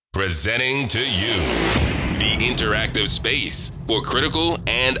Presenting to you the interactive space for critical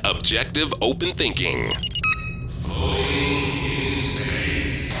and objective open thinking. Floating in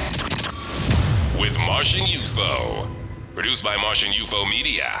Space with MartianUFO. Produced by MartianUFO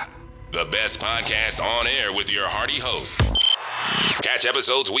Media. The best podcast on air with your hearty host. Catch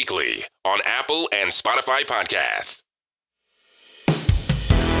episodes weekly on Apple and Spotify podcasts.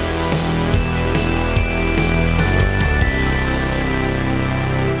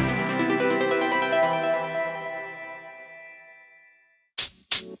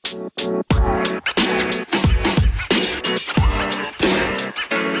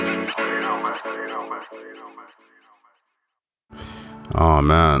 Oh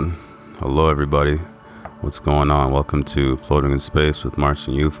man, hello everybody, what's going on? Welcome to Floating in Space with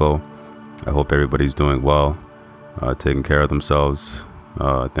MartianUFO. I hope everybody's doing well, taking care of themselves.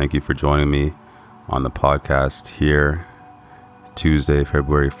 Thank you for joining me on the podcast here Tuesday,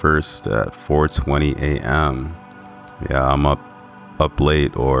 February 1st at 4:20 a.m. Yeah, I'm up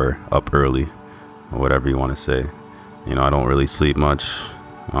late or up early, or whatever you want to say. You know, I don't really sleep much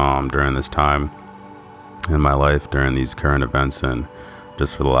during this time in my life, during these current events, and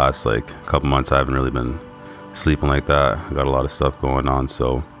just for the last couple months I haven't really been sleeping like that. I got a lot of stuff going on,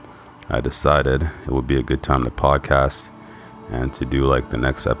 so I decided it would be a good time to podcast and to do the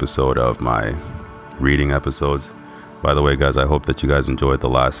next episode of my reading episodes. By the way, guys, I hope that you guys enjoyed the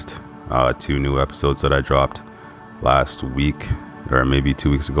last two new episodes that I dropped last week, or maybe 2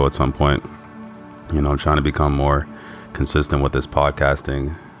 weeks ago at some point. You know, I'm trying to become more consistent with this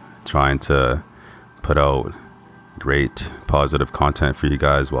podcasting, trying to put out great positive content for you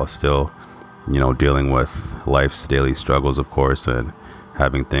guys while still, you know, dealing with life's daily struggles, of course, and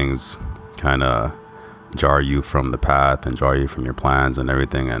having things kind of jar you from the path and jar you from your plans and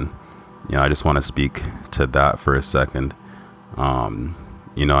everything. And, you know, I just want to speak to that for a second.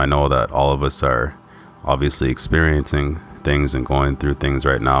 You know, I know that all of us are obviously experiencing things and going through things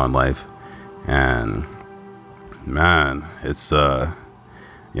right now in life. And man, it's,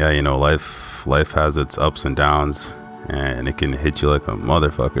 yeah, you know, life has its ups and downs, and it can hit you like a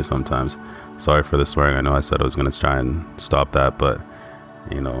motherfucker sometimes. Sorry for the swearing. I know I said I was going to try and stop that, but,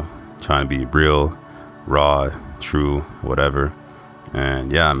 you know, trying to be real, raw, true, whatever.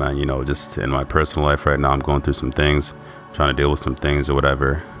 And yeah, man, you know, just in my personal life right now, I'm going through some things, trying to deal with some things or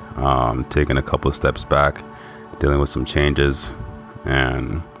whatever. Taking a couple of steps back, dealing with some changes,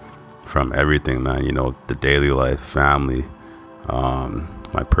 and from everything, man, you know, the daily life, family,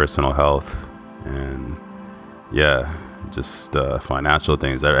 my personal health, and yeah, just financial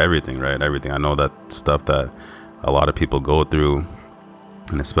things, everything, right? Everything. I know that stuff that a lot of people go through,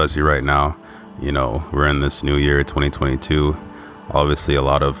 and especially right now, you know, we're in this new year, 2022. Obviously, a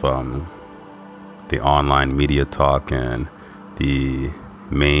lot of the online media talk and the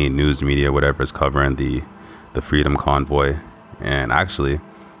main news media, whatever, is covering the Freedom Convoy. And actually,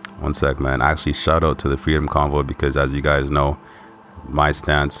 one sec, man, actually shout out to the Freedom Convoy, because as you guys know, my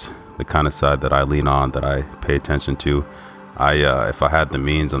stance, the kind of side that I lean on, that I pay attention to, if I had the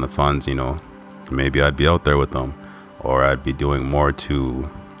means and the funds, you know, maybe I'd be out there with them, or I'd be doing more to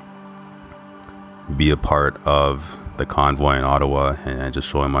be a part of the convoy in Ottawa and just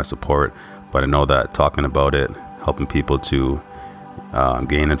showing my support. But I know that talking about it, helping people to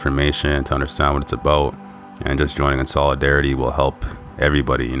gain information, to understand what it's about, and just joining in solidarity will help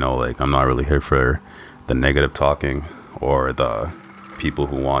everybody. You know, I'm not really here for the negative talking or the people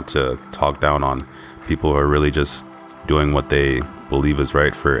who want to talk down on people who are really just doing what they believe is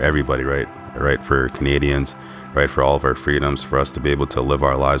right for everybody, right for Canadians, right for all of our freedoms, for us to be able to live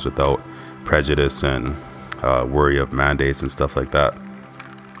our lives without prejudice and worry of mandates and stuff like that.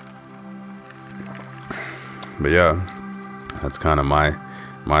 But yeah, that's kind of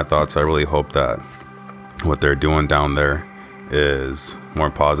my thoughts. I really hope that what they're doing down there is more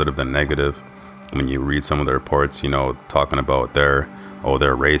positive than negative. When you read some of the reports, you know, talking about they're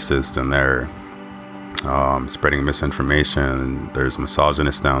racist and they're spreading misinformation, and there's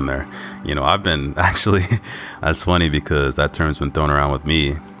misogynists down there. You know, I've been actually, that's funny because that term's been thrown around with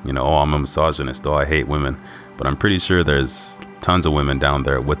me. You know, I'm a misogynist, I hate women. But I'm pretty sure there's tons of women down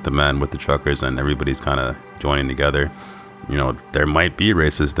there with the men, with the truckers, and everybody's kind of joining together. You know, there might be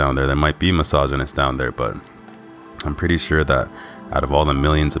racists down there might be misogynists down there, but I'm pretty sure that out of all the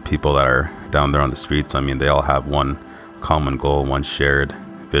millions of people that are down there on the streets, I mean, they all have one common goal, one shared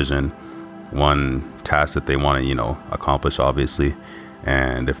vision, one task that they want to, you know, accomplish, obviously.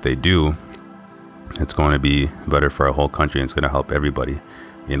 And if they do, it's going to be better for our whole country, and it's going to help everybody.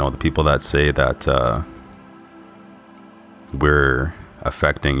 You know, the people that say that we're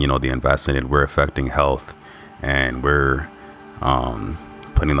affecting, you know, the unvaccinated, we're affecting health, and we're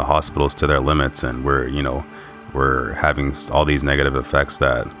putting the hospitals to their limits, and we're having all these negative effects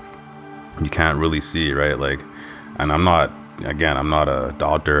that you can't really see, right? Like, and I'm not a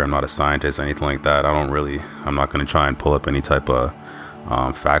doctor, I'm not a scientist, anything like that. I'm not going to try and pull up any type of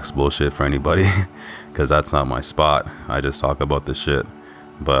facts bullshit for anybody because that's not my spot. I just talk about this shit.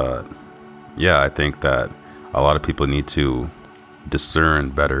 But yeah, I think that a lot of people need to discern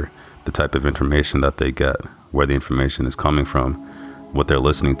better the type of information that they get, where the information is coming from, what they're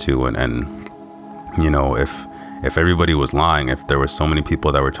listening to, and if everybody was lying, if there were so many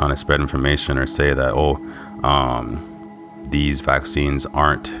people that were trying to spread information or say that these vaccines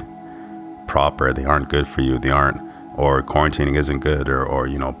aren't proper, they aren't good for you, or quarantining isn't good, or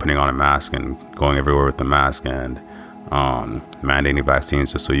putting on a mask and going everywhere with the mask, and mandating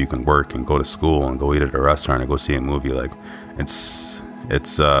vaccines just so you can work and go to school and go eat at a restaurant and go see a movie. Like, it's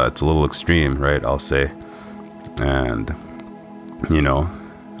a little extreme, right? I'll say. And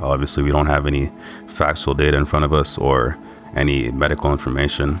obviously we don't have any factual data in front of us or any medical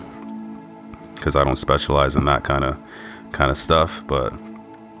information, because I don't specialize in that kind of stuff. But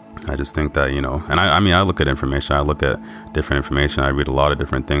I just think that, and I look at information, I look at different information, I read a lot of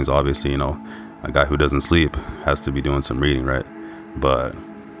different things. Obviously, a guy who doesn't sleep has to be doing some reading, right? But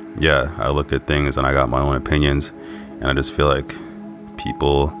yeah, I look at things and I got my own opinions, and I just feel like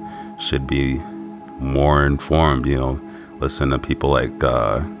people should be more informed, listen to people like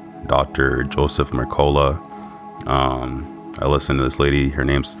Dr. Joseph Mercola. I listen to this lady, her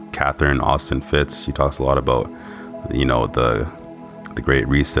name's Catherine Austin Fitz. She talks a lot about, the Great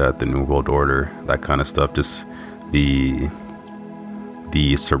Reset, the New World Order, that kind of stuff, just the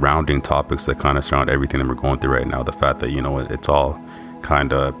surrounding topics that kind of surround everything that we're going through right now. The fact that, it's all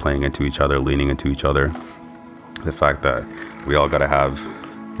kind of playing into each other, leaning into each other. The fact that we all got to have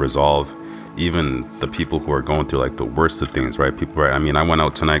resolve, even the people who are going through like the worst of things, right? People, right? I mean, I went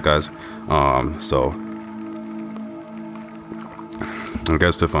out tonight, guys. So I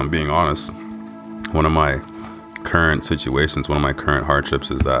guess if I'm being honest, one of my current situations, one of my current hardships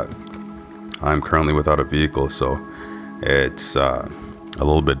is that I'm currently without a vehicle. So it's a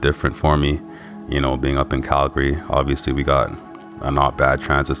little bit different for me, being up in Calgary. Obviously we got a not bad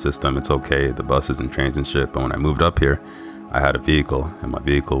transit system. It's okay, the buses and trains and shit. But when I moved up here, I had a vehicle, and my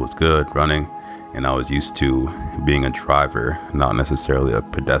vehicle was good running, and I was used to being a driver, not necessarily a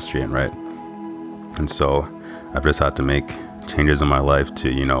pedestrian, right? And so I've just had to make changes in my life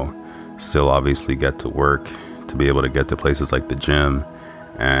to, still obviously get to work, to be able to get to places like the gym,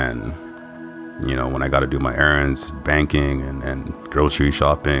 and when I got to do my errands, banking and grocery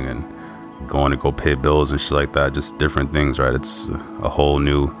shopping and going to go pay bills and shit like that, just different things, right? It's a whole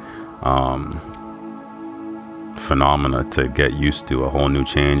new phenomena to get used to, a whole new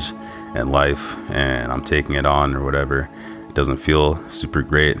change in life, and I'm taking it on or whatever. It doesn't feel super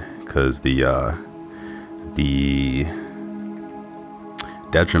great because the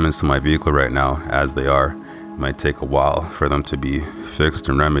detriments to my vehicle right now, as they are, might take a while for them to be fixed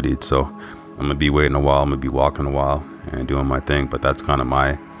and remedied. So I'm gonna be waiting a while, I'm gonna be walking a while and doing my thing. But that's kind of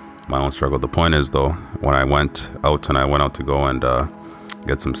my own struggle. The point is, though, when I went out to go and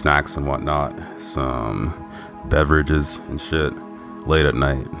get some snacks and whatnot, some beverages and shit, late at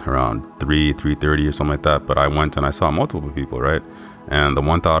night, around 3:30 or something like that. But I went and I saw multiple people, right? And the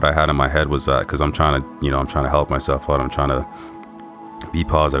one thought I had in my head was that, because I'm trying to help myself out, I'm trying to be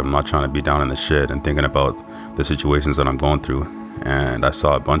positive, I'm not trying to be down in the shit, and thinking about the situations that I'm going through. And I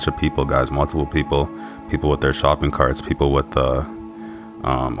saw a bunch of people, guys, multiple people with their shopping carts, people with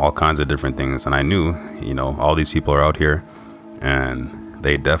all kinds of different things. And I knew, all these people are out here, and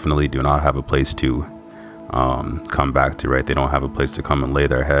they definitely do not have a place to come back to, right? They don't have a place to come and lay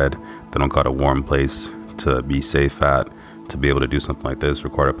their head. They don't got a warm place to be safe at, to be able to do something like this,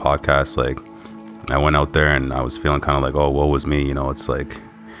 record a podcast. Like, I went out there and I was feeling kind of like, oh, woe was me. It's like,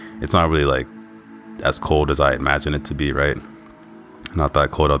 it's not really like as cold as I imagined it to be, right? Not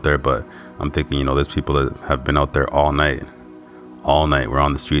that cold out there, but I'm thinking, there's people that have been out there all night. We're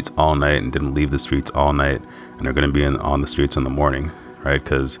on the streets all night and didn't leave the streets all night, and they're going to be on the streets in the morning, right?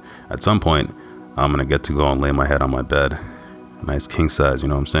 Because at some point I'm going to get to go and lay my head on my bed, nice king size, you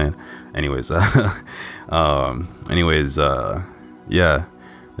know what I'm saying? Anyways, yeah,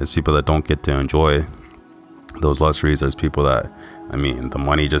 there's people that don't get to enjoy those luxuries. There's people that, the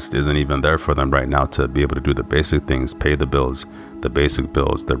money just isn't even there for them right now to be able to do the basic things, pay the bills, the basic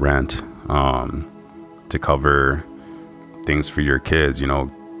bills, the rent, to cover things for your kids.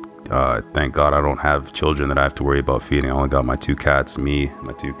 Thank God I don't have children that I have to worry about feeding. I only got my two cats,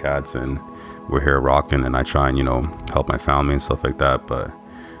 and we're here rocking, and I try and, help my family and stuff like that. But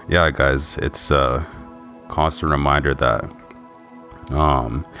yeah, guys, it's a constant reminder that,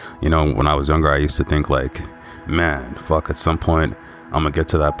 When I was younger, I used to think like, man, fuck, at some point I'm gonna get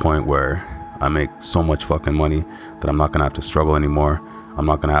to that point where I make so much fucking money that I'm not gonna have to struggle anymore. I'm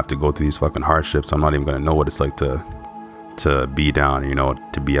not gonna have to go through these fucking hardships. I'm not even gonna know what it's like to be down,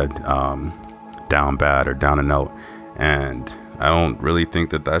 to be down bad or down and out. And I don't really think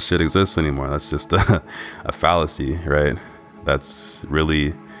that shit exists anymore. That's just a fallacy, right? That's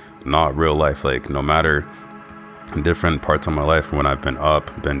really not real life. Like, no matter in different parts of my life, when I've been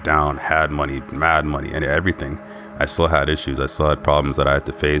up, been down, had money, mad money, and everything, I still had issues. I still had problems that I had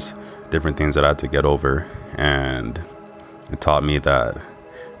to face, different things that I had to get over. And it taught me that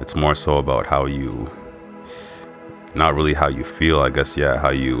it's more so about how you, not really how you feel, I guess, how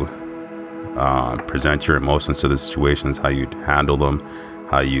you present your emotions to the situations, how you handle them,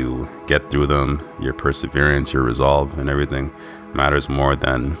 how you get through them, your perseverance, your resolve, and everything matters more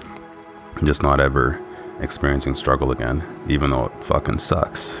than just not ever experiencing struggle again, even though it fucking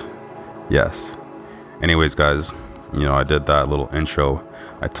sucks. Yes. Anyways, guys, I did that little intro.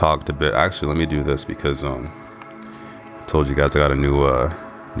 I talked a bit. Actually, let me do this because I told you guys I got a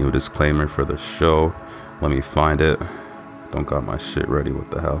new disclaimer for the show. Let me find it. Don't got my shit ready. What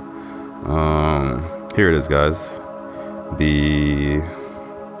the hell? Here it is, guys. The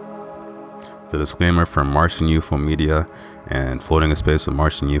disclaimer from MartianUFO Media and Floating in Space with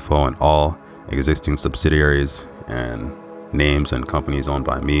MartianUFO and all existing subsidiaries and names and companies owned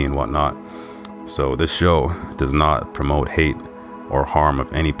by me and whatnot. So this show does not promote hate or harm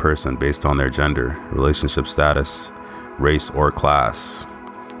of any person based on their gender, relationship status, race, or class.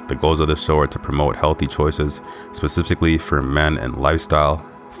 The goals of this show are to promote healthy choices specifically for men in lifestyle,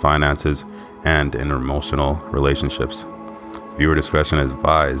 finances, and interpersonal relationships. Viewer discretion is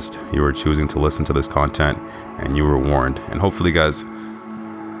advised. You are choosing to listen to this content and you were warned. And hopefully, guys,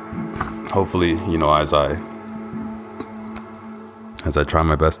 as I try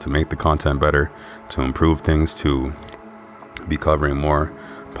my best to make the content better, to improve things, to be covering more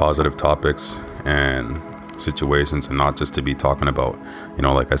positive topics and situations, and not just to be talking about,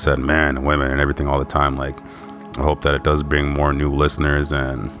 like I said, men and women and everything all the time. Like, I hope that it does bring more new listeners,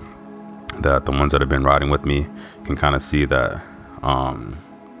 and that the ones that have been riding with me can kind of see that I'm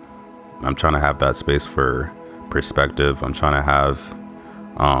trying to have that space for perspective. I'm trying to have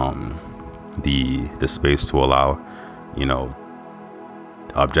the space to allow,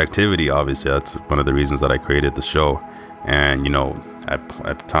 objectivity. Obviously, that's one of the reasons that I created the show. And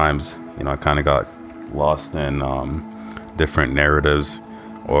at times, I kind of got lost in different narratives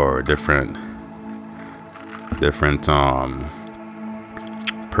or different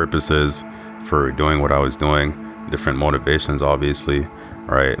purposes for doing what I was doing, different motivations, obviously,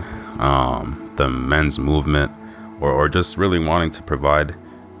 right? The men's movement, or just really wanting to provide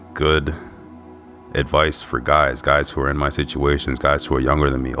good advice for guys who are in my situations, guys who are younger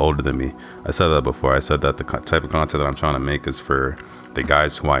than me, older than me. I said that before. I said that the type of content that I'm trying to make is for the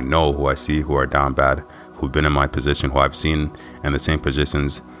guys who I know, who I see, who are down bad, who've been in my position, who I've seen in the same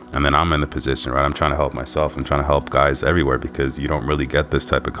positions, and then I'm in the position, right? I'm trying to help myself. I'm trying to help guys everywhere, because you don't really get this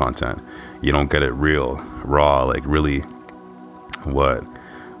type of content. You don't get it real, raw, like really what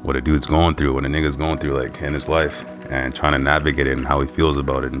a dude's going through, what a nigga's going through, like, in his life, and trying to navigate it and how he feels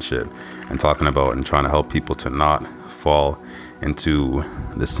about it and shit, and talking about and trying to help people to not fall into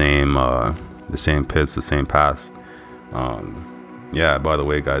the same pits, the same paths. Yeah, by the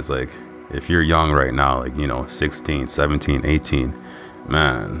way, guys, like, if you're young right now, like, 16, 17, 18,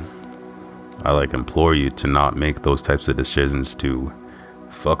 man, I implore you to not make those types of decisions to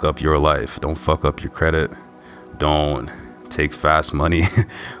fuck up your life. Don't fuck up your credit. Don't take fast money.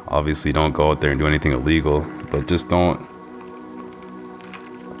 Obviously, don't go out there and do anything illegal, but just don't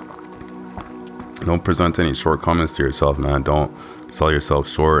present any shortcomings to yourself, man. Don't sell yourself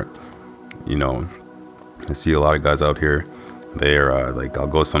short. I see a lot of guys out here. They are I'll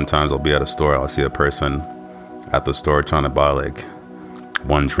go sometimes. I'll be at a store. I'll see a person at the store trying to buy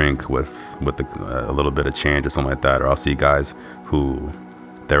one drink with a little bit of change or something like that. Or I'll see guys who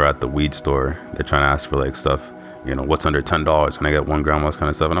they're at the weed store. They're trying to ask for stuff. What's under $10? Can I get 1 gram? All this kind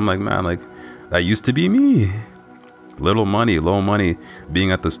of stuff. And I'm like, man, that used to be me. Low money,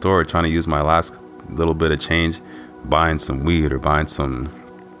 being at the store trying to use my last little bit of change, buying some weed or buying some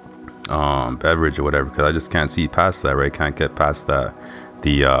beverage or whatever, because I just can't see past that, right? Can't get past that,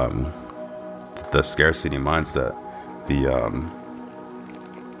 the scarcity mindset, the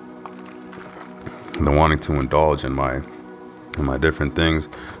wanting to indulge in my different things,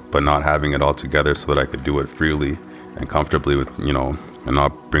 but not having it all together so that I could do it freely and comfortably with, and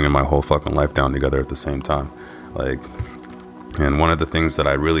not bringing my whole fucking life down together at the same time. And one of the things that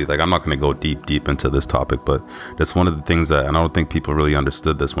I really like, I'm not going to go deep into this topic, but that's one of the things that, and I don't think people really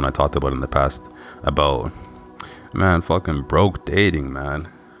understood this when I talked about it in the past, about, man, fucking broke dating, man.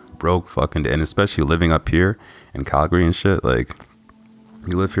 Broke fucking, and especially living up here in Calgary and shit. Like,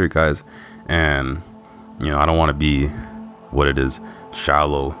 you live here, guys, and, you know, I don't want to be what it is,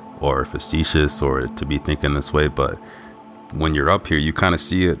 shallow or facetious or to be thinking this way, but when you're up here, you kind of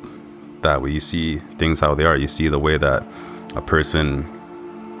see it that way. You see things how they are. You see the way that a person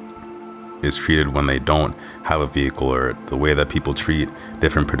is treated when they don't have a vehicle, or the way that people treat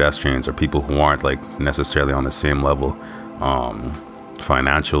different pedestrians or people who aren't like necessarily on the same level,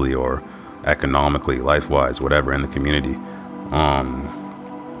 financially or economically, life-wise, whatever, in the community.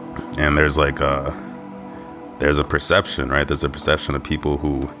 And there's a perception, right? There's a perception of people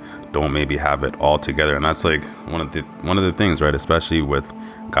who don't maybe have it all together, and that's like one of the things, right? Especially with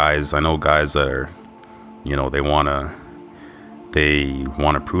guys. I know guys that are, you know, they want to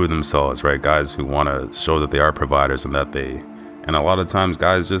prove themselves, right? Guys who want to show that they are providers, and a lot of times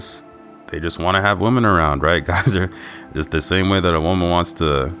guys just want to have women around, right? Guys are just the same way that a woman wants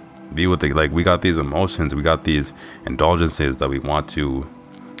to be with it. Like, we got these emotions, we got these indulgences that we want to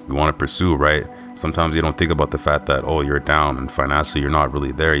pursue, right? Sometimes you don't think about the fact that, oh, you're down and financially you're not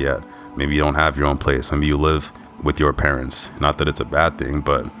really there yet. Maybe you don't have your own place. Maybe you live with your parents. Not that it's a bad thing,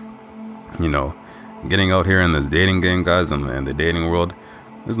 but, you know, getting out here in this dating game, guys, and the dating world,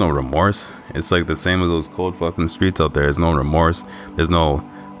 there's no remorse. It's like the same as those cold fucking streets out there. There's no remorse. There's no,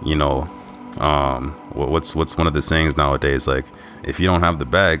 you know, what's one of the sayings nowadays? Like, if you don't have the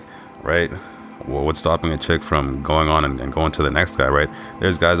bag, right? Well, what's stopping a chick from going on and going to the next guy, right?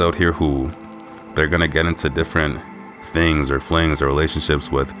 There's guys out here who they're gonna get into different things or flings or relationships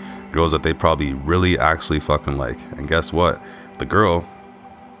with girls that they probably really actually fucking like. And guess what? The girl,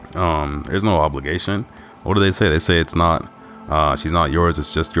 there's no obligation. What do they say? They say it's not, she's not yours,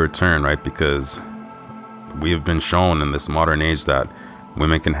 it's just your turn, right? Because we have been shown in this modern age that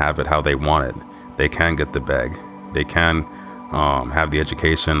women can have it how they want it. They can get the bag. They can have the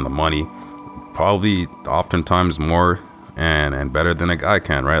education, the money, probably oftentimes more and better than a guy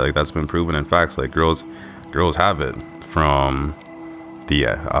can, right? Like, that's been proven in facts. Like, girls have it from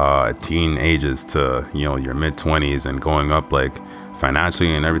the teen ages to, you know, your mid-20s and going up, like,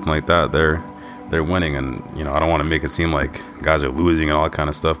 financially and everything like that. They're winning. And, you know, I don't want to make it seem like guys are losing and all that kind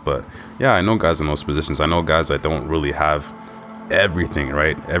of stuff, but yeah, I know guys in those positions. I know guys that don't really have everything,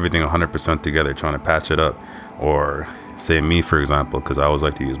 right? Everything 100% together, trying to patch it up. Or say me, for example, because I always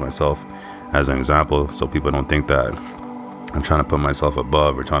like to use myself as an example, so people don't think that I'm trying to put myself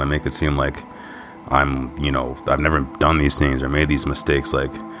above or trying to make it seem like I'm, you know, I've never done these things or made these mistakes.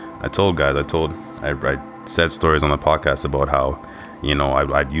 Like, I said stories on the podcast about how, you know,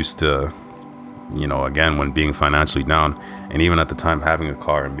 I used to, you know, again, when being financially down, and even at the time having a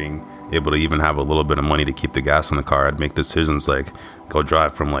car and being able to even have a little bit of money to keep the gas in the car, I'd make decisions like go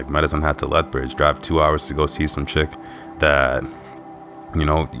drive from like Medicine Hat to Lethbridge, drive 2 hours to go see some chick that, you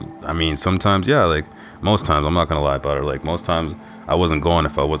know, I mean, sometimes, yeah, like most times, I'm not gonna lie about it, like most times I wasn't going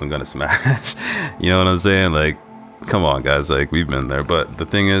if I wasn't gonna smash. You know what I'm saying? Like, come on, guys, like, we've been there. But the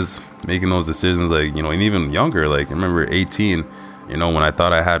thing is, making those decisions, like, you know, and even younger, like, I remember 18, you know, when I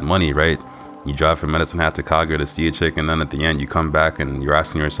thought I had money, right? You drive from Medicine Hat to Calgary to see a chick, and then at the end you come back and you're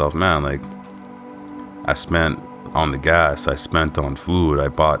asking yourself, man, like, I spent on the gas, I spent on food, I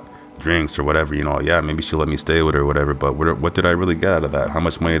bought drinks or whatever, you know, yeah, maybe she'll let me stay with her or whatever, but what did I really get out of that? How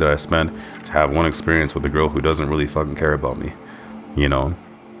much money did I spend to have one experience with a girl who doesn't really fucking care about me? You know,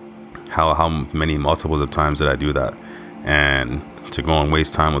 how many multiples of times did I do that? And to go and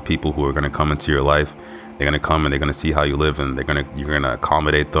waste time with people who are going to come into your life, they're going to come and they're going to see how you live, and you're going to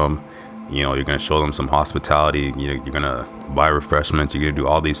accommodate them. You know, you're going to show them some hospitality. You're going to buy refreshments. You're going to do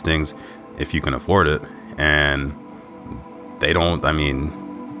all these things if you can afford it. And they don't, I mean,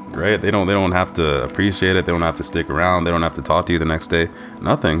 right? They don't have to appreciate it. They don't have to stick around. They don't have to talk to you the next day.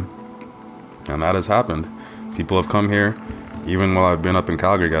 Nothing. And that has happened. People have come here, even while I've been up in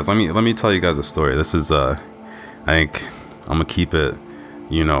Calgary, guys. Let me tell you guys a story. This is, I think I'm going to keep it,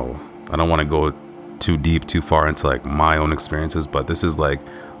 you know, I don't want to go too deep, too far into like my own experiences, but this is like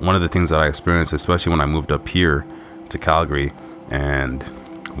one of the things that I experienced, especially when I moved up here to Calgary and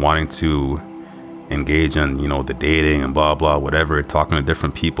wanting to engage in, you know, the dating and blah blah whatever, talking to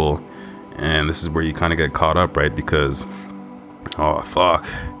different people. And this is where you kind of get caught up, right? Because, oh fuck,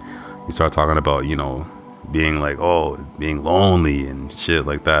 you start talking about, you know, being like, oh, being lonely and shit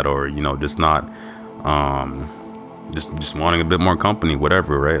like that, or, you know, just not just wanting a bit more company,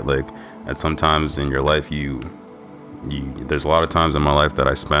 whatever, right? Like, at sometimes in your life, you there's a lot of times in my life that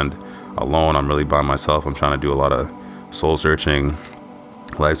I spend alone. I'm really by myself. I'm trying to do a lot of soul searching,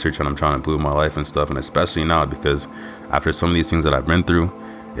 life searching. I'm trying to improve my life and stuff, and especially now because after some of these things that I've been through,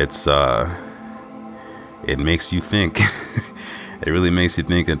 it makes you think. It really makes you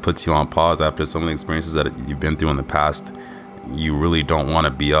think. It puts you on pause after some of the experiences that you've been through in the past. You really don't want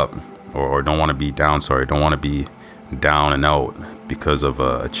to be up, or don't want to be down. Don't want to be down and out because of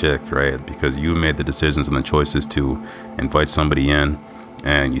a chick, right? Because you made the decisions and the choices to invite somebody in,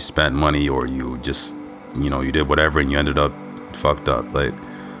 and you spent money, or you just, you did whatever, and you ended up fucked up. Like,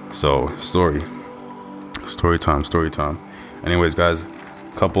 so story time. Anyways, guys,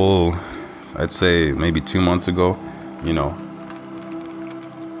 couple, I'd say maybe 2 months ago,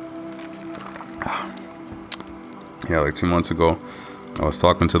 like 2 months ago, I was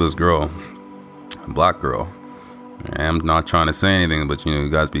talking to this girl, a black girl. I'm not trying to say anything, but you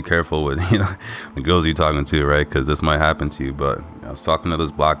guys be careful with the girls you're talking to, right? Because this might happen to you. But I was talking to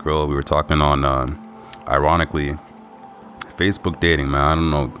this black girl. We were talking on, ironically, Facebook dating, man. I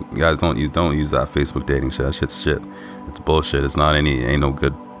don't know, you guys don't use that Facebook dating shit. That shit's shit. It's bullshit. It's not ain't no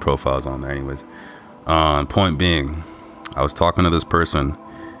good profiles on there, anyways. Point being, I was talking to this person,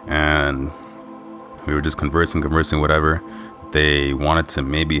 and we were just conversing, whatever. They wanted to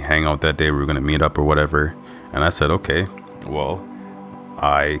maybe hang out that day. We were gonna meet up or whatever. And I said, okay, well,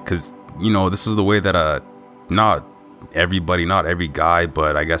 cause this is the way that, not everybody, not every guy,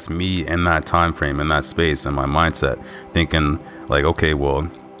 but I guess me in that time frame, in that space, in my mindset, thinking like, okay,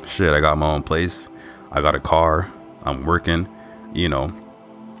 well, shit, I got my own place. I got a car. I'm working,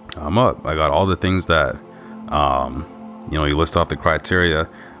 I'm up. I got all the things that, you list off the criteria.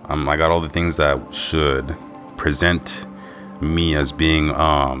 I got all the things that should present me as being,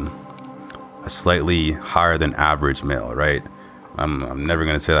 a slightly higher than average male, right? I'm never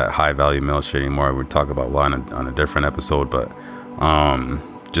gonna say that high value male shit anymore. We'll talk about why on a different episode, but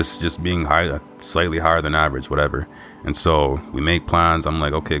just being slightly higher than average, whatever. And so we make plans. I'm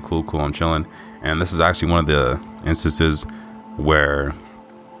like, okay, cool, I'm chilling. And this is actually one of the instances where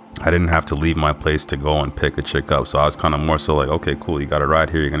I didn't have to leave my place to go and pick a chick up. So I was kind of more so like, okay, cool, you got a ride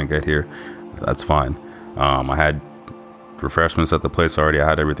here, you're gonna get here, that's fine. I had refreshments at the place already. I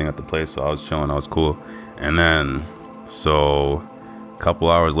had everything at the place, so I was chilling, I was cool. And then so a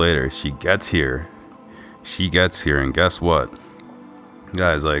couple hours later, she gets here, and guess what,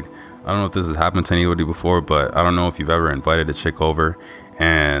 guys? Like, I don't know if this has happened to anybody before, but I don't know if you've ever invited a chick over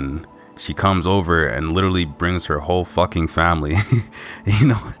and she comes over and literally brings her whole fucking family. you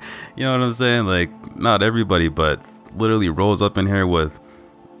know what I'm saying? Like, not everybody, but literally rolls up in here with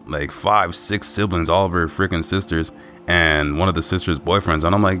like 5-6 siblings, all of her freaking sisters, and one of the sisters' boyfriends.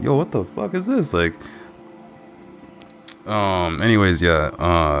 And I'm like, yo, what the fuck is this? Like, anyways, yeah,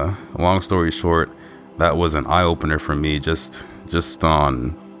 long story short, that was an eye-opener for me, just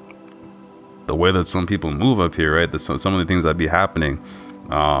on the way that some people move up here, right? Some of the things that be happening.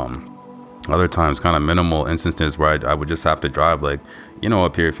 Other times, kind of minimal instances where I would just have to drive, like,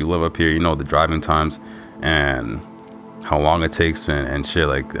 up here, if you live up here, the driving times and how long it takes and shit.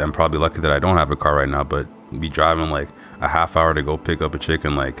 Like, I'm probably lucky that I don't have a car right now, but be driving like a half hour to go pick up a chick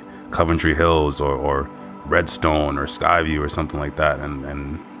in like Coventry Hills or Redstone or Skyview or something like that.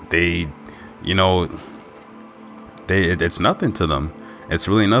 And they, it's nothing to them. It's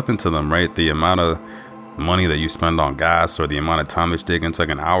really nothing to them, right? The amount of money that you spend on gas, or the amount of time it's taking, it's like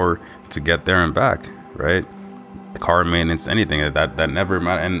an hour to get there and back, right? Car maintenance, anything that never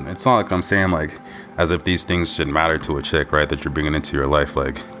matter. And it's not like I'm saying like as if these things should matter to a chick, right, that you're bringing into your life.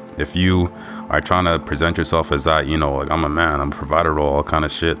 Like, if you are trying to present yourself as that, like, I'm a man, I'm a provider role, all kind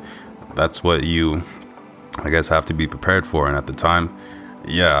of shit, that's what you, I guess, have to be prepared for. And at the time,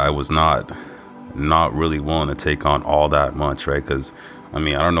 yeah, I was not really willing to take on all that much, right? Because I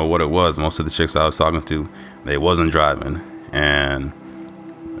don't know what it was. Most of the chicks I was talking to, they wasn't driving, and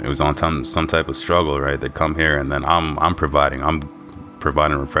it was on some type of struggle, right? They come here, and then I'm providing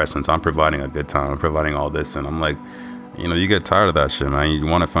refreshments, I'm providing a good time, I'm providing all this, and I'm like, you get tired of that shit, man. You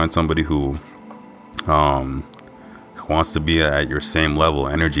want to find somebody who wants to be at your same level,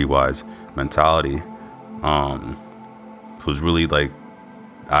 energy wise, mentality, who's really like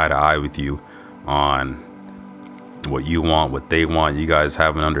eye to eye with you on what you want, what they want. You guys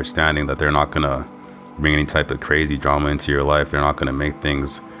have an understanding that they're not gonna bring any type of crazy drama into your life. They're not gonna make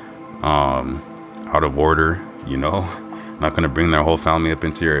things out of order, not gonna bring their whole family up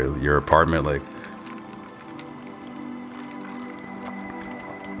into your apartment. Like,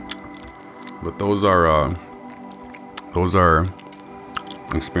 but those are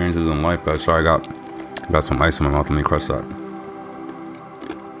experiences in life, guys. Sorry, I got some ice in my mouth. Let me crush that.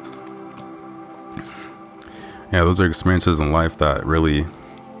 Yeah, those are experiences in life that really,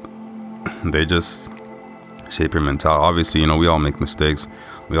 they just shape your mentality. Obviously, we all make mistakes.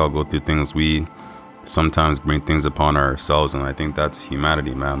 We all go through things. We sometimes bring things upon ourselves, and I think that's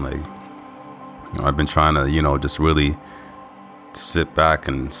humanity, man. Like, I've been trying to, just really sit back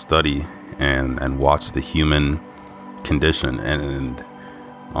and study and watch the human condition, and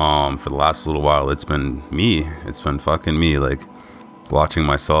for the last little while, it's been fucking me, like watching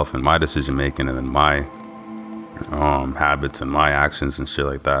myself and my decision making, and then my habits and my actions and shit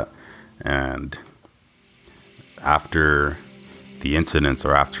like that. And after the incidents,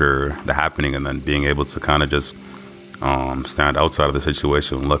 or after the happening, and then being able to kind of just stand outside of the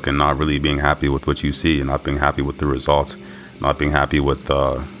situation and look, and not really being happy with what you see, and not being happy with the results, not being happy with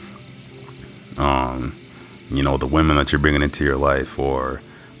the women that you're bringing into your life, or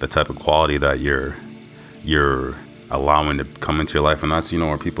the type of quality that you're allowing to come into your life. And that's,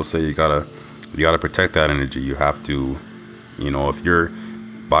 where people say you gotta protect that energy. You have to, if you're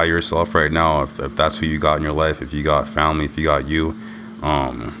by yourself right now, if that's who you got in your life, if you got family, if you got you,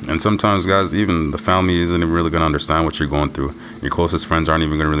 and sometimes, guys, even the family isn't really going to understand what you're going through. Your closest friends aren't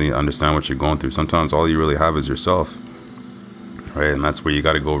even going to really understand what you're going through. Sometimes all you really have is yourself, right? And that's where you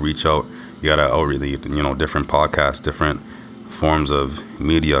got to go reach out. You got to really, different podcasts, different forms of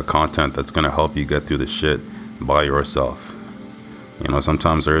media content that's going to help you get through the shit by yourself.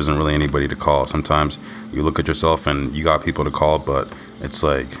 Sometimes there isn't really anybody to call. Sometimes you look at yourself and you got people to call, but it's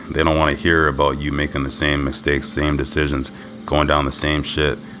like they don't want to hear about you making the same mistakes, same decisions, going down the same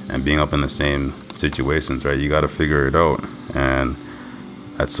shit, and being up in the same situations, right? You got to figure it out, and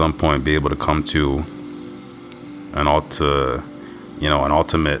at some point be able to come to an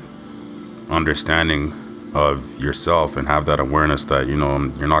ultimate understanding of yourself, and have that awareness that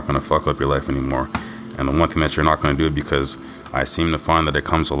you're not going to fuck up your life anymore. And the one thing that you're not going to do, because I seem to find that it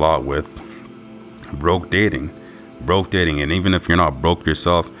comes a lot with broke dating. And even if you're not broke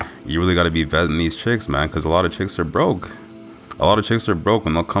yourself, you really got to be vetting these chicks, man, because a lot of chicks are broke.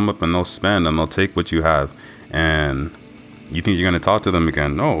 And they'll come up and they'll spend, and they'll take what you have, and you think you're going to talk to them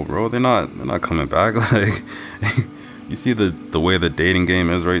again. No, bro, they're not coming back. Like, you see the way the dating game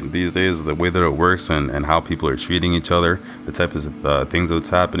is right these days, the way that it works, and how people are treating each other, the type of things that's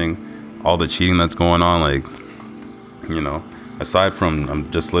happening, all the cheating that's going on. Like, aside from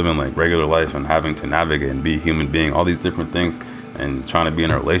just living like regular life and having to navigate and be a human being, all these different things, and trying to be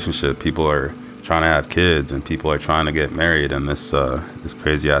in a relationship, people are trying to have kids, and people are trying to get married in this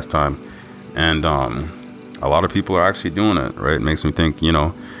crazy ass time. And a lot of people are actually doing it, right? It makes me think,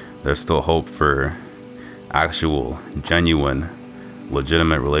 there's still hope for actual, genuine,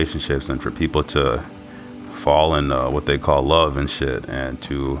 legitimate relationships, and for people to fall in what they call love and shit, and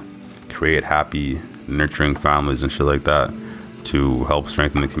to create happy, nurturing families and shit like that, to help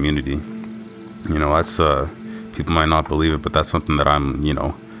strengthen the community. That's people might not believe it, but that's something that I'm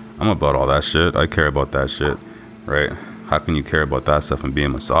about all that shit. I care about that shit, right? How can you care about that stuff and be a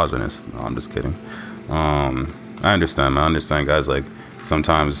misogynist? No, I'm just kidding. I understand, man. I understand, guys. Like,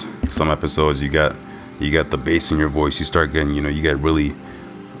 sometimes some episodes you get the bass in your voice. You start getting, you get really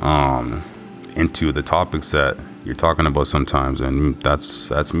into the topics that you're talking about sometimes, and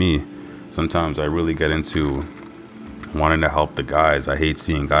that's me. Sometimes I really get into wanting to help the guys. I hate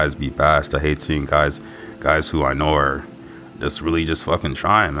seeing guys be bashed. I hate seeing guys who I know are just really just fucking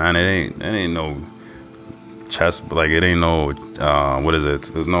trying, man. It ain't no chess, like, it ain't no what is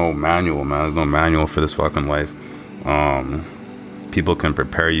it? There's no manual, man. There's no manual for this fucking life. People can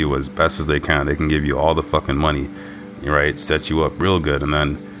prepare you as best as they can. They can give you all the fucking money, right? Set you up real good, and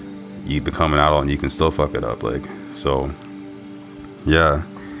then you become an adult and you can still fuck it up. Like, so yeah.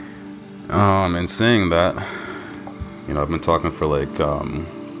 And saying that, I've been talking for like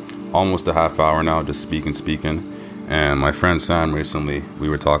almost a half hour now, just speaking. And my friend Sam, recently we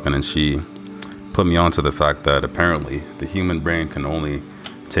were talking, and she put me onto the fact that apparently the human brain can only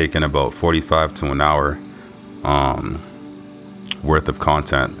take in about 45 to an hour worth of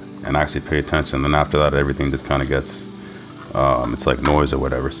content and actually pay attention. Then after that, everything just kind of gets it's like noise or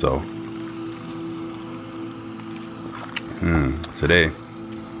whatever. So today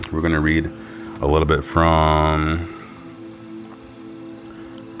we're gonna read a little bit from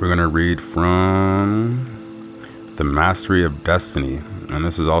The Mastery of Destiny, and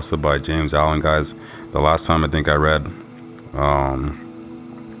this is also by James Allen, guys. The last time I think I read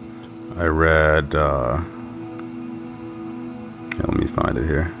let me find it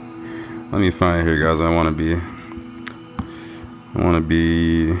here, guys. I want to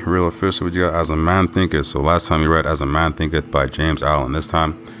be real official with you guys. As a Man Thinketh. So last time we read As a Man Thinketh by James Allen. This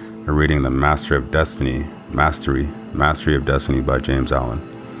time we're reading The Mastery of Destiny by James Allen.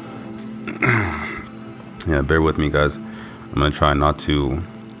 Yeah, bear with me, guys. I'm gonna try not to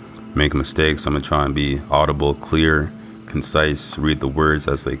make mistakes. I'm going to try and be audible, clear, concise, read the words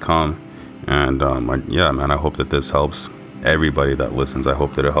as they come. And I hope that this helps everybody that listens. I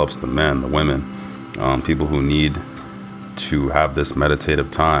hope that it helps the men, the women, people who need to have this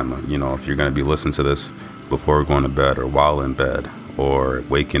meditative time. If you're going to be listening to this before going to bed, or while in bed, or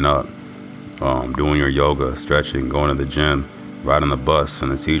waking up, doing your yoga, stretching, going to the gym, riding the bus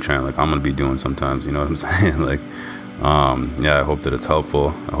and the C-train, like I'm going to be doing sometimes, you know what I'm saying? I hope that it's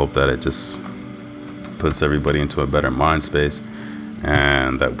helpful. I hope that it just puts everybody into a better mind space,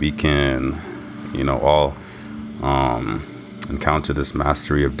 and that we can, all encounter this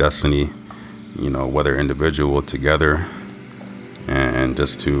mastery of destiny, whether individual or together, and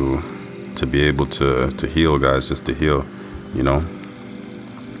just to be able to heal, guys, just to heal,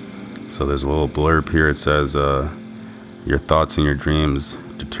 So there's a little blurb here. It says, your thoughts and your dreams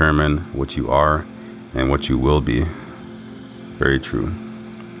determine what you are and what you will be. Very true.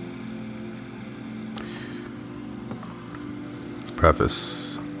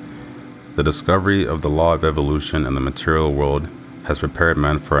 Preface. The discovery of the law of evolution in the material world has prepared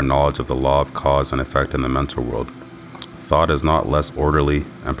men for a knowledge of the law of cause and effect in the mental world. Thought is not less orderly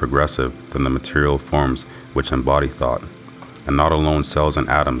and progressive than the material forms which embody thought, and not alone cells and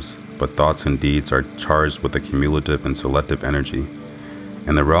atoms, but thoughts and deeds are charged with a cumulative and selective energy.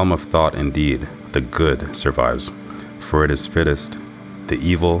 In the realm of thought, indeed, the good survives, for it is fittest. The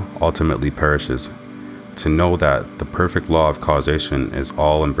evil ultimately perishes. To know that the perfect law of causation is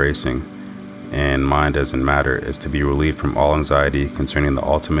all-embracing, in mind as in matter, is to be relieved from all anxiety concerning the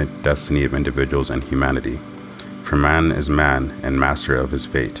ultimate destiny of individuals and humanity. For man is man and master of his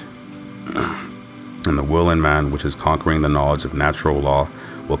fate. And the will in man, which is conquering the knowledge of natural law,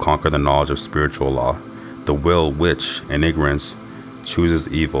 will conquer the knowledge of spiritual law. The will which, in ignorance, chooses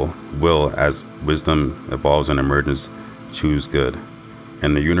evil, will, as wisdom evolves and emerges, choose good.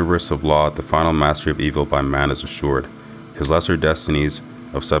 In the universe of law, the final mastery of evil by man is assured. His lesser destinies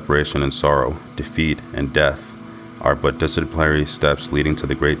of separation and sorrow, defeat and death are but disciplinary steps leading to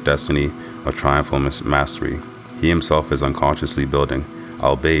the great destiny of triumphal mastery. He himself is unconsciously building,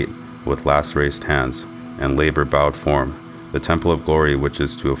 albeit with lacerated hands and labor-bowed form, the temple of glory which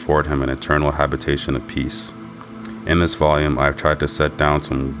is to afford him an eternal habitation of peace. In this volume, I have tried to set down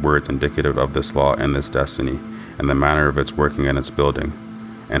some words indicative of this law and this destiny, and the manner of its working and its building,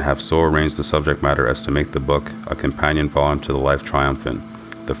 and have so arranged the subject matter as to make the book a companion volume to the Life Triumphant.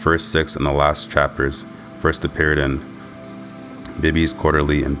 The first 6 and the last chapters first appeared in Bibby's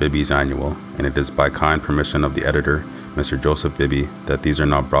Quarterly and Bibby's Annual, and it is by kind permission of the editor, Mr. Joseph Bibby, that these are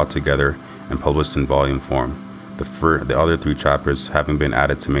now brought together and published in volume form, the other 3 chapters having been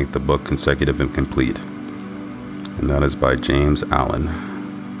added to make the book consecutive and complete. And that is by James Allen.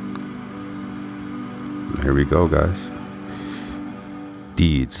 Here we go, guys.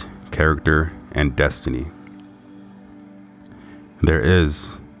 Deeds, character, and destiny. There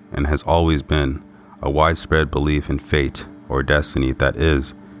is, and has always been, a widespread belief in fate or destiny that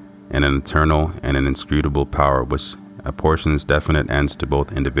is, an eternal and an inscrutable power which apportions definite ends to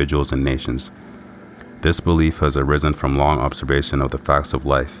both individuals and nations. This belief has arisen from long observation of the facts of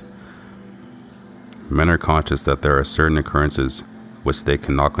life. Men are conscious that there are certain occurrences which they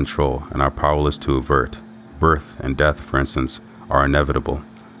cannot control and are powerless to avert. Birth and death, for instance, are inevitable,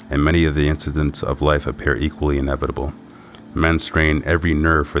 and many of the incidents of life appear equally inevitable. Men strain every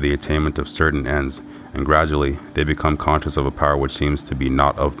nerve for the attainment of certain ends, and gradually they become conscious of a power which seems to be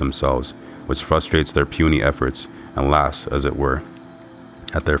not of themselves, which frustrates their puny efforts and laughs, as it were,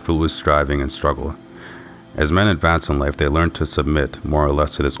 at their foolish striving and struggle. As men advance in life, they learn to submit more or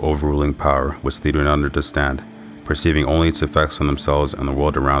less to this overruling power which they do not understand, perceiving only its effects on themselves and the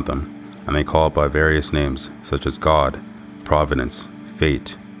world around them, and they call it by various names, such as God, Providence,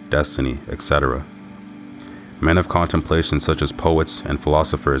 Fate, Destiny, etc. Men of contemplation, such as poets and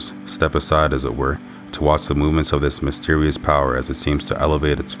philosophers, step aside, as it were, to watch the movements of this mysterious power as it seems to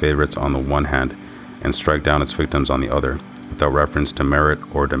elevate its favorites on the one hand and strike down its victims on the other, without reference to merit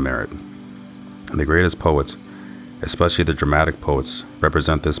or demerit. The greatest poets, especially the dramatic poets,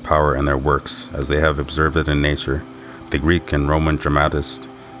 represent this power in their works as they have observed it in nature. The Greek and Roman dramatists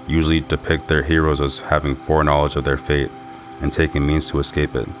usually depict their heroes as having foreknowledge of their fate and taking means to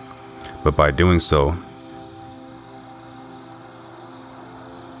escape it. But by doing so,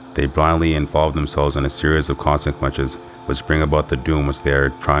 they blindly involve themselves in a series of consequences which bring about the doom which they are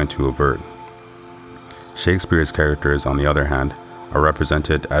trying to avert. Shakespeare's characters, on the other hand, are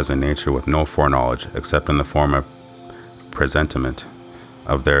represented as in nature with no foreknowledge except in the form of presentiment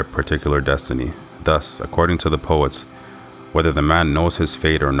of their particular destiny. Thus, according to the poets, whether the man knows his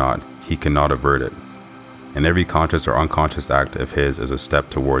fate or not, he cannot avert it. and every conscious or unconscious act of his is a step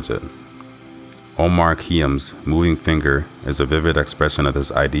towards it. Omar Khayyam's moving finger is a vivid expression of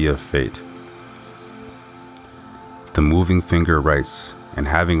this idea of fate. The moving finger writes, and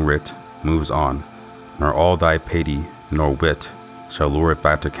having writ, moves on, nor all thy pity nor wit shall lure it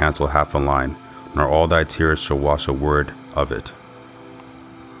back to cancel half a line, nor all thy tears shall wash a word of it.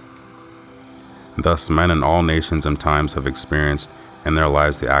 Thus, men in all nations and times have experienced in their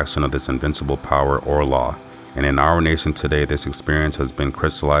lives the action of this invincible power or law, and in our nation today this experience has been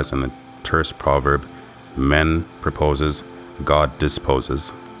crystallized in the terse proverb, "Men proposes, God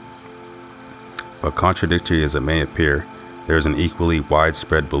disposes." But contradictory as it may appear, there is an equally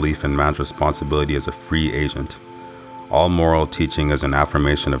widespread belief in man's responsibility as a free agent. All moral teaching is an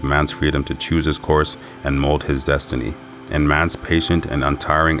affirmation of man's freedom to choose his course and mold his destiny, and man's patient and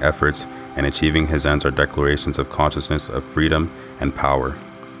untiring efforts in achieving his ends are declarations of consciousness of freedom and power.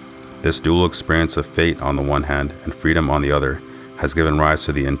 This dual experience of fate on the one hand and freedom on the other has given rise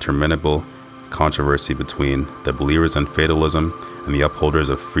to the interminable controversy between the believers in fatalism and the upholders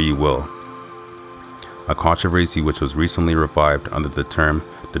of free will, a controversy which was recently revived under the term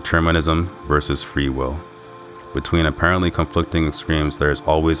determinism versus free will. Between apparently conflicting extremes, there is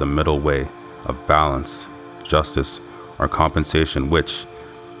always a middle way of balance, justice, or compensation which,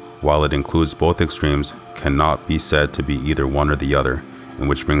 while it includes both extremes, cannot be said to be either one or the other, and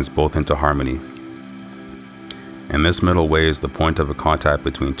which brings both into harmony. And this middle way is the point of a contact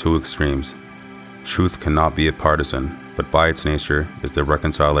between two extremes. Truth cannot be a partisan, but by its nature is the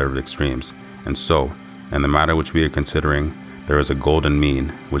reconciler of extremes, and so, in the matter which we are considering, there is a golden mean,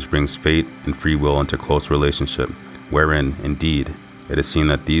 which brings fate and free will into close relationship, wherein, indeed, it is seen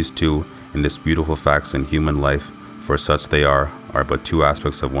that these two indisputable facts in human life, for such they are but two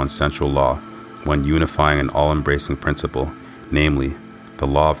aspects of one central law, one unifying and all-embracing principle, namely, the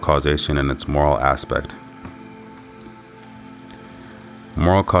law of causation and its moral aspect.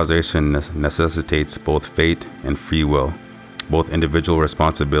 Moral causation necessitates both fate and free will, both individual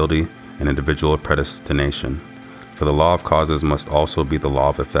responsibility and individual predestination. For the law of causes must also be the law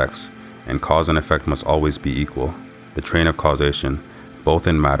of effects, and cause and effect must always be equal. The train of causation, both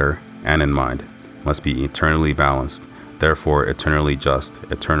in matter and in mind, must be eternally balanced, therefore eternally just,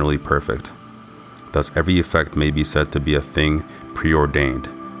 eternally perfect. Thus every effect may be said to be a thing preordained,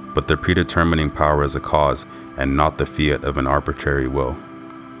 but the predetermining power is a cause and not the fiat of an arbitrary will.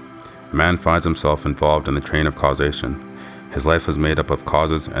 Man finds himself involved in the train of causation. His life is made up of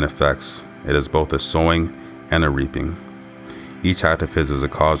causes and effects. It is both a sowing and a reaping. Each act of his is a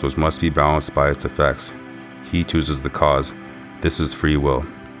cause which must be balanced by its effects. He chooses the cause. This is free will.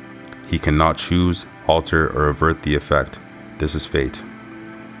 He cannot choose, alter, or avert the effect. This is fate.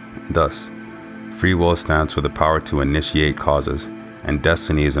 Thus, free will stands for the power to initiate causes, and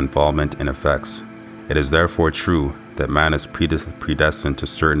destiny is involvement in effects. It is therefore true that man is predestined to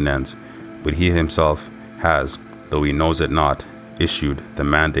certain ends, but he himself has, though he knows it not, issued the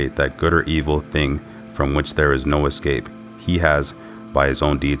mandate that good or evil thing from which there is no escape, he has, by his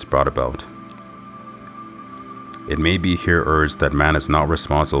own deeds, brought about. It may be here urged that man is not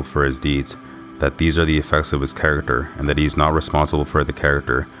responsible for his deeds, that these are the effects of his character, and that he is not responsible for the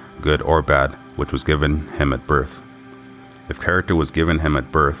character, good or bad, which was given him at birth. If character was given him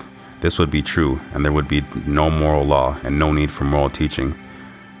at birth, this would be true, and there would be no moral law and no need for moral teaching.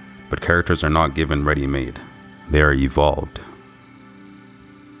 But characters are not given ready-made. They are evolved.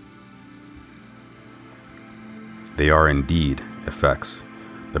 They are indeed effects,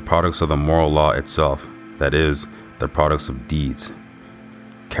 the products of the moral law itself, that is, the products of deeds.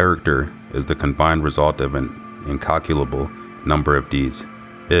 Character is the combined result of an incalculable number of deeds,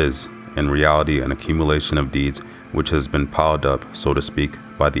 is, in reality, an accumulation of deeds which has been piled up, so to speak,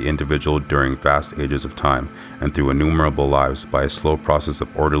 by the individual during vast ages of time and through innumerable lives by a slow process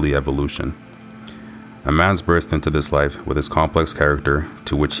of orderly evolution. A man's birth into this life with his complex character,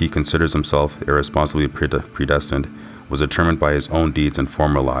 to which he considers himself irresponsibly predestined, was determined by his own deeds in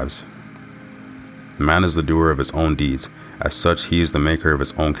former lives. Man is the doer of his own deeds. As such, he is the maker of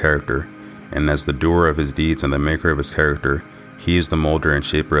his own character, and as the doer of his deeds and the maker of his character, he is the molder and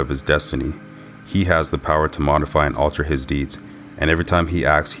shaper of his destiny. He has the power to modify and alter his deeds, and every time he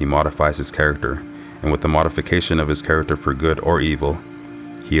acts, he modifies his character, and with the modification of his character for good or evil,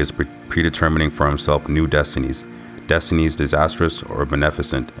 he is predetermining for himself new destinies, destinies disastrous or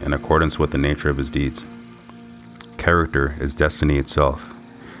beneficent in accordance with the nature of his deeds. Character is destiny itself.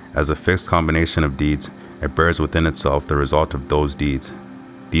 As a fixed combination of deeds, it bears within itself the result of those deeds.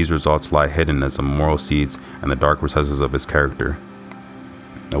 These results lie hidden as the moral seeds in the dark recesses of his character,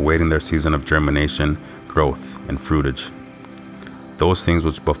 awaiting their season of germination, growth, and fruitage. Those things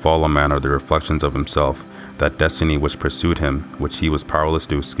which befall a man are the reflections of himself. That destiny which pursued him, which he was powerless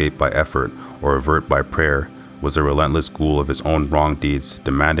to escape by effort or avert by prayer, was a relentless ghoul of his own wrong deeds,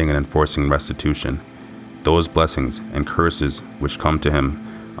 demanding and enforcing restitution. Those blessings and curses which come to him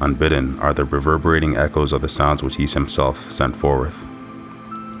unbidden are the reverberating echoes of the sounds which he himself sent forth.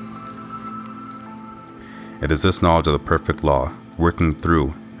 It is this knowledge of the perfect law, working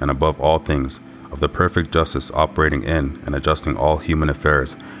through and above all things, of the perfect justice operating in and adjusting all human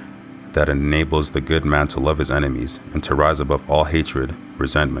affairs, that enables the good man to love his enemies and to rise above all hatred,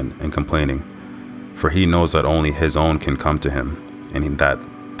 resentment, and complaining. For he knows that only his own can come to him, and that,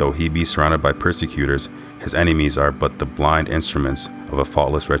 though he be surrounded by persecutors, his enemies are but the blind instruments of a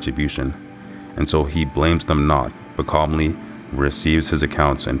faultless retribution. And so he blames them not, but calmly receives his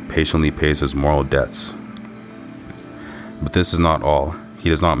accounts and patiently pays his moral debts. But this is not all. He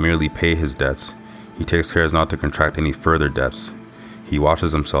does not merely pay his debts. He takes care not to contract any further debts. He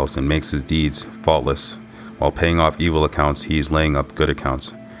watches himself and makes his deeds faultless. While paying off evil accounts, he is laying up good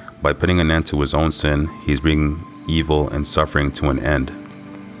accounts. By putting an end to his own sin, he is bringing evil and suffering to an end.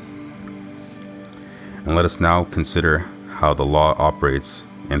 And let us now consider how the law operates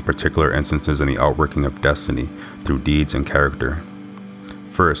in particular instances in the outworking of destiny through deeds and character.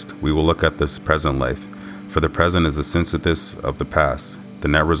 First, we will look at this present life, for the present is the synthesis of the past. The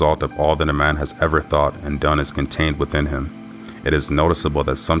net result of all that a man has ever thought and done is contained within him. It is noticeable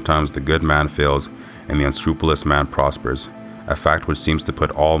that sometimes the good man fails and the unscrupulous man prospers, a fact which seems to put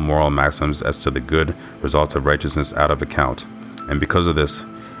all moral maxims as to the good results of righteousness out of account. And because of this,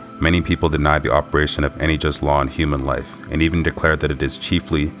 many people deny the operation of any just law in human life, and even declare that it is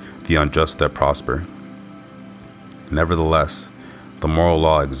chiefly the unjust that prosper. Nevertheless, the moral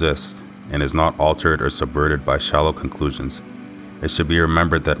law exists, and is not altered or subverted by shallow conclusions. It should be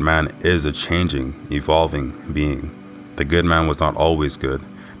remembered that man is a changing, evolving being. The good man was not always good.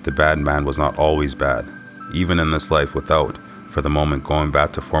 The bad man was not always bad. Even in this life without, for the moment, going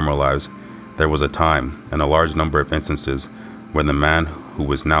back to former lives, there was a time, and a large number of instances, when the man who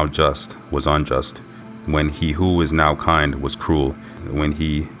was now just was unjust, when he who was now kind was cruel, when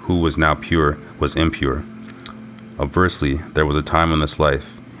he who was now pure was impure. Conversely, there was a time in this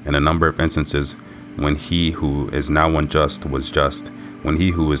life, and a number of instances, when he who is now unjust was just, when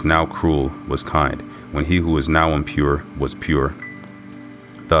he who is now cruel was kind, when he who is now impure was pure.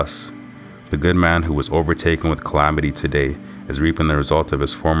 Thus, the good man who was overtaken with calamity today is reaping the result of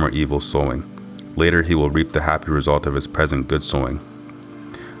his former evil sowing. Later he will reap the happy result of his present good sowing.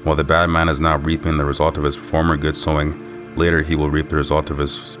 While the bad man is now reaping the result of his former good sowing, later he will reap the result of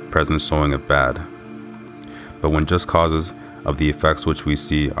his present sowing of bad. But when just causes of the effects which we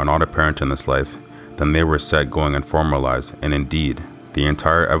see are not apparent in this life, then they were set going in former lives, and indeed, the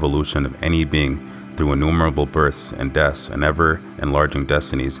entire evolution of any being through innumerable births and deaths and ever-enlarging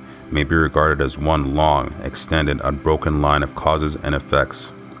destinies may be regarded as one long, extended, unbroken line of causes and effects,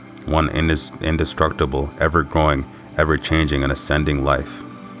 one indestructible, ever-growing, ever-changing, and ascending life.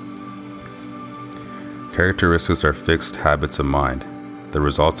 Characteristics are fixed habits of mind, the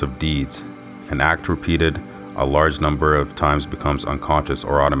results of deeds. An act repeated a large number of times becomes unconscious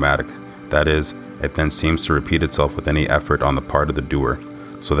or automatic. That is, it then seems to repeat itself with any effort on the part of the doer,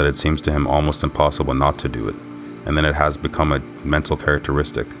 so that it seems to him almost impossible not to do it, and then it has become a mental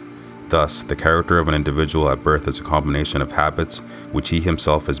characteristic. Thus, the character of an individual at birth is a combination of habits which he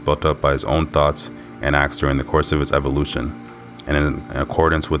himself has built up by his own thoughts and acts during the course of his evolution, and in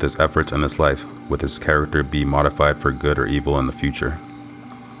accordance with his efforts in this life, with his character be modified for good or evil in the future.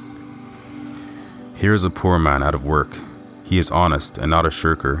 Here is a poor man out of work. He is honest and not a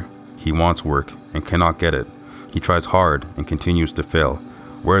shirker. He wants work and cannot get it. He tries hard and continues to fail.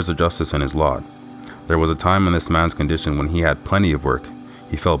 Where is the justice in his lot? There was a time in this man's condition when he had plenty of work.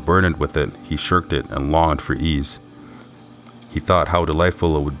 He felt burdened with it, he shirked it, and longed for ease. He thought how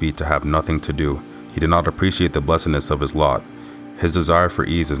delightful it would be to have nothing to do. He did not appreciate the blessedness of his lot. His desire for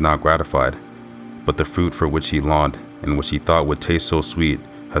ease is now gratified, but the fruit for which he longed, and which he thought would taste so sweet,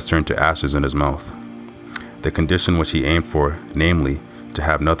 has turned to ashes in his mouth. The condition which he aimed for, namely, to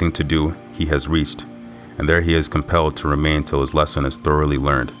have nothing to do, he has reached, and there he is compelled to remain till his lesson is thoroughly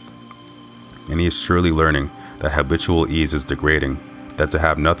learned. And he is surely learning that habitual ease is degrading, that to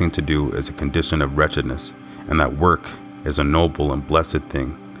have nothing to do is a condition of wretchedness, and that work is a noble and blessed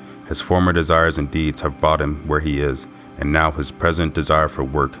thing. His former desires and deeds have brought him where he is, and now his present desire for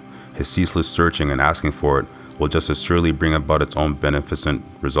work, his ceaseless searching and asking for it, will just as surely bring about its own beneficent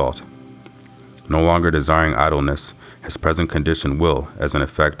result. No longer desiring idleness, his present condition will, as an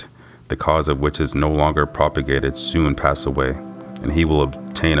effect, the cause of which is no longer propagated, soon pass away, and he will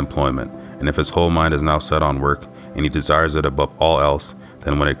obtain employment. And if his whole mind is now set on work, and he desires it above all else,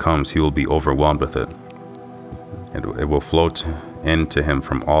 then when it comes, he will be overwhelmed with it. It will float into him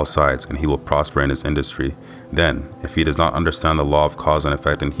from all sides, and he will prosper in his industry. Then, if he does not understand the law of cause and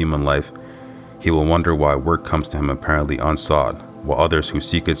effect in human life, he will wonder why work comes to him apparently unsought, while others who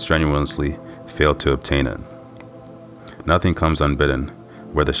seek it strenuously fail to obtain it. Nothing comes unbidden.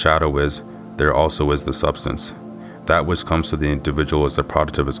 Where the shadow is, there also is the substance. That which comes to the individual is the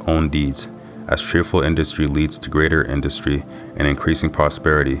product of his own deeds. As cheerful industry leads to greater industry and increasing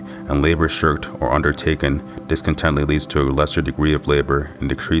prosperity, and labor shirked or undertaken discontently leads to a lesser degree of labor and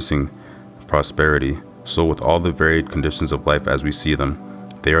decreasing prosperity, so with all the varied conditions of life as we see them,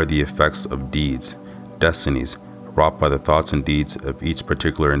 they are the effects of deeds, destinies, wrought by the thoughts and deeds of each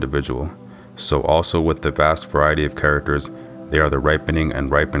particular individual. So also with the vast variety of characters, they are the ripening and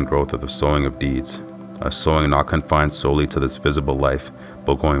ripened growth of the sowing of deeds, a sowing not confined solely to this visible life,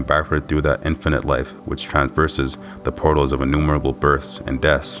 but going backward through that infinite life which traverses the portals of innumerable births and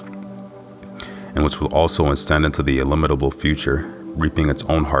deaths, and which will also extend into the illimitable future, reaping its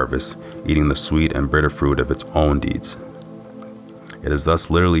own harvest, eating the sweet and bitter fruit of its own deeds. It is thus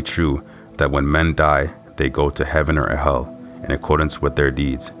literally true that when men die, they go to heaven or hell in accordance with their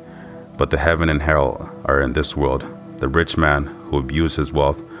deeds. But the heaven and hell are in this world. The rich man who abused his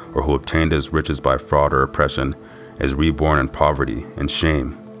wealth or who obtained his riches by fraud or oppression is reborn in poverty and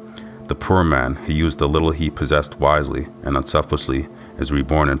shame. The poor man who used the little he possessed wisely and unselfishly is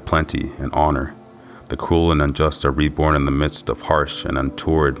reborn in plenty and honor. The cruel and unjust are reborn in the midst of harsh and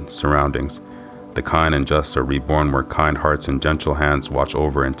untoward surroundings. The kind and just are reborn where kind hearts and gentle hands watch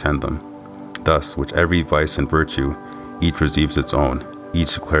over and tend them. Thus, with every vice and virtue, each receives its own,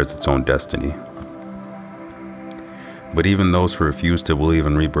 each declares its own destiny. But even those who refuse to believe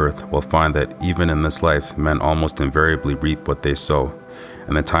in rebirth will find that even in this life, men almost invariably reap what they sow,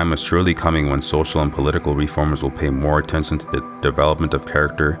 and the time is surely coming when social and political reformers will pay more attention to the development of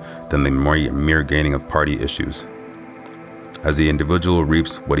character than the mere gaining of party issues. As the individual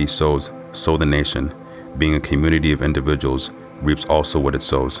reaps what he sows, so the nation, being a community of individuals, reaps also what it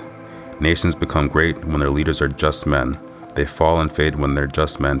sows. Nations become great when their leaders are just men. They fall and fade when their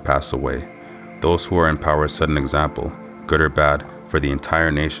just men pass away. Those who are in power set an example, good or bad, for the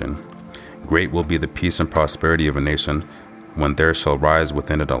entire nation. Great will be the peace and prosperity of a nation when there shall rise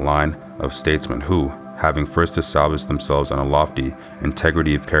within it a line of statesmen who, having first established themselves on a lofty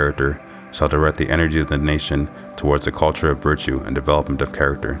integrity of character, shall direct the energy of the nation towards a culture of virtue and development of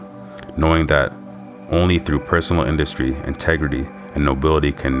character, knowing that only through personal industry, integrity, and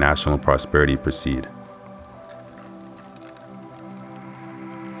nobility can national prosperity proceed.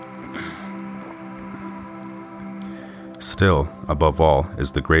 Still, above all,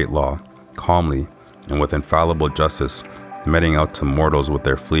 is the great law, calmly and with infallible justice, meting out to mortals with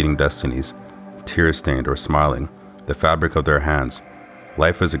their fleeting destinies, tear-stained or smiling, the fabric of their hands.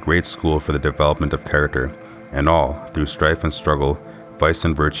 Life is a great school for the development of character, and all, through strife and struggle, vice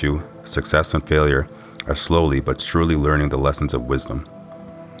and virtue, success and failure, are slowly but surely learning the lessons of wisdom.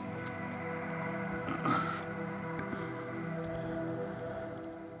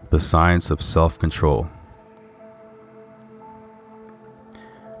 The science of self-control.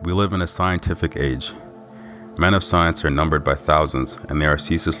 We live in a scientific age. Men of science are numbered by thousands, and they are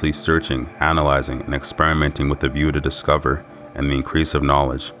ceaselessly searching, analyzing, and experimenting with the view to discover and the increase of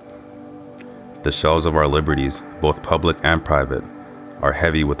knowledge. The shelves of our liberties, both public and private, are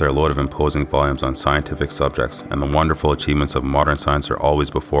heavy with their load of imposing volumes on scientific subjects, and the wonderful achievements of modern science are always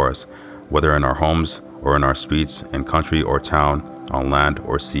before us, whether in our homes or in our streets, in country or town, on land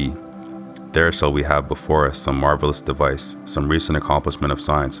or sea. There shall we have before us some marvelous device, some recent accomplishment of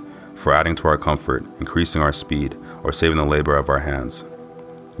science, for adding to our comfort, increasing our speed, or saving the labor of our hands.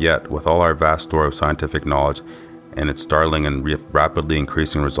 Yet, with all our vast store of scientific knowledge and its startling and rapidly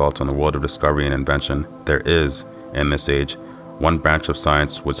increasing results on the world of discovery and invention, there is, in this age, one branch of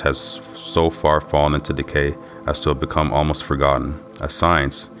science which has so far fallen into decay as to have become almost forgotten, a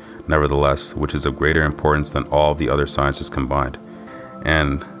science, nevertheless, which is of greater importance than all the other sciences combined,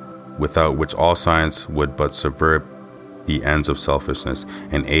 and without which all science would but subvert the ends of selfishness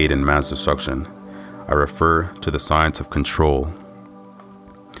and aid in man's destruction. I refer to the science of control.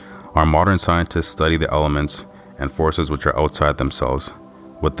 Our modern scientists study the elements and forces which are outside themselves,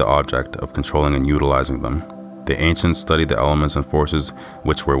 with the object of controlling and utilizing them. The ancients studied the elements and forces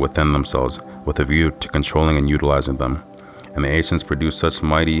which were within themselves, with a view to controlling and utilizing them. And the ancients produced such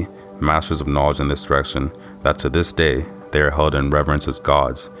mighty masters of knowledge in this direction that to this day they are held in reverence as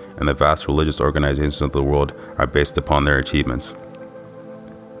gods, and the vast religious organizations of the world are based upon their achievements.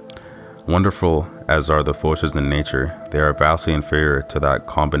 Wonderful as are the forces in nature, they are vastly inferior to that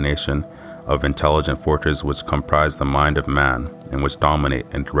combination of intelligent forces which comprise the mind of man and which dominate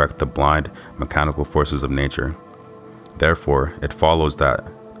and direct the blind mechanical forces of nature. Therefore, it follows that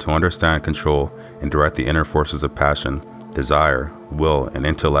to understand, control, and direct the inner forces of passion, desire, will, and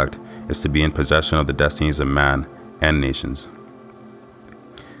intellect is to be in possession of the destinies of man and nations.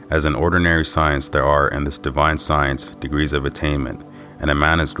 As in ordinary science, there are in this divine science degrees of attainment, and a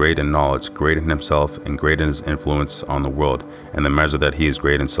man is great in knowledge, great in himself, and great in his influence on the world, in the measure that he is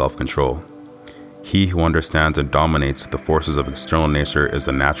great in self-control. He who understands and dominates the forces of external nature is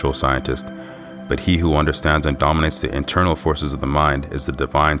the natural scientist, but he who understands and dominates the internal forces of the mind is the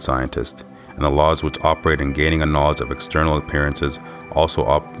divine scientist, and the laws which operate in gaining a knowledge of external appearances also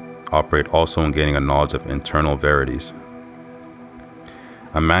operate also in gaining a knowledge of internal verities.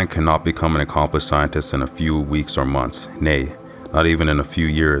 A man cannot become an accomplished scientist in a few weeks or months, nay, not even in a few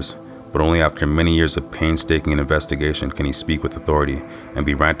years, but only after many years of painstaking investigation can he speak with authority and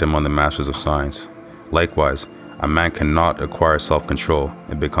be ranked among the masters of science. Likewise, a man cannot acquire self-control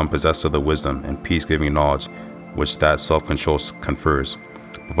and become possessed of the wisdom and peace-giving knowledge which that self-control confers,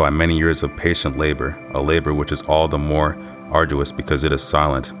 but by many years of patient labor, a labor which is all the more arduous because it is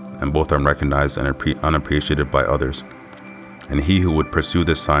silent, and both unrecognized and unappreciated by others. And he who would pursue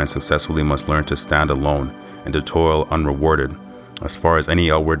this science successfully must learn to stand alone and to toil unrewarded, as far as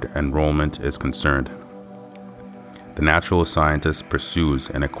any outward enrollment is concerned. The natural scientist pursues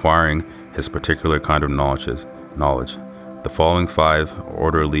in acquiring his particular kind of knowledge the following 5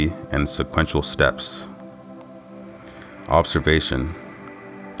 orderly and sequential steps. Observation,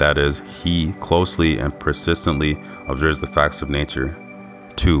 that is, he closely and persistently observes the facts of nature.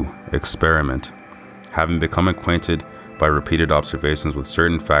 2. Experiment, having become acquainted by repeated observations with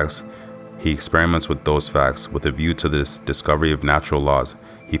certain facts, he experiments with those facts with a view to this discovery of natural laws.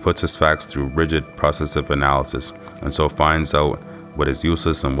 He puts his facts through rigid process of analysis, and so finds out what is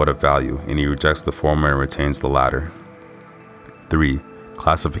useless and what of value, and he rejects the former and retains the latter. 3.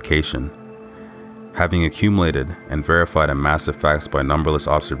 Classification. Having accumulated and verified a mass of facts by numberless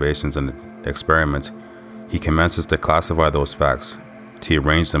observations and experiments, he commences to classify those facts, to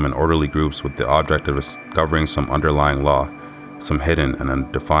arrange them in orderly groups with the object of discovering some underlying law, some hidden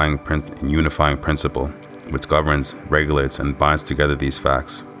and unifying principle, which governs, regulates, and binds together these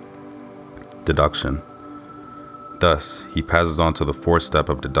facts. Deduction. Thus, he passes on to the 4th step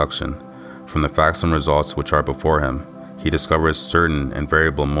of deduction. From the facts and results which are before him, he discovers certain and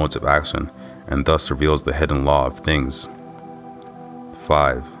variable modes of action, and thus reveals the hidden law of things.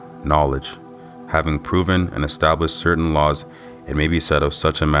 5. Knowledge. Having proven and established certain laws, it may be said of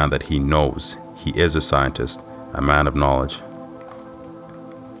such a man that he knows. He is a scientist, a man of knowledge.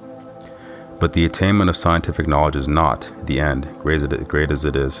 But the attainment of scientific knowledge is not the end, great as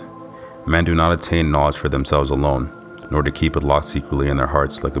it is. Men do not attain knowledge for themselves alone, nor to keep it locked secretly in their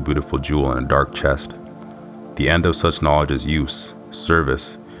hearts like a beautiful jewel in a dark chest. The end of such knowledge is use,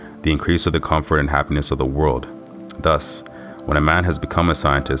 service, the increase of the comfort and happiness of the world. Thus, when a man has become a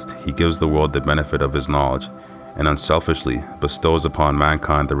scientist, he gives the world the benefit of his knowledge, and unselfishly bestows upon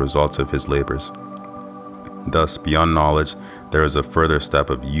mankind the results of his labors. Thus, beyond knowledge, there is a further step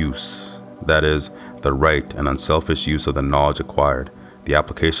of use, that is, the right and unselfish use of the knowledge acquired, the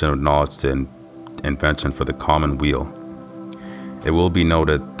application of knowledge to invention for the common weal. It will be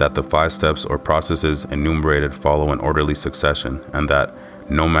noted that the 5 steps or processes enumerated follow in orderly succession, and that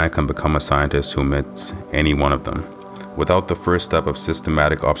no man can become a scientist who omits any one of them. Without the first step of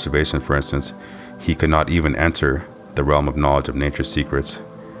systematic observation, for instance, he could not even enter the realm of knowledge of nature's secrets.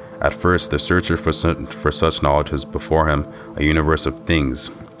 At first, the searcher for such knowledge has before him a universe of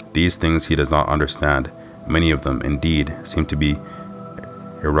things. These things he does not understand. Many of them, indeed, seem to be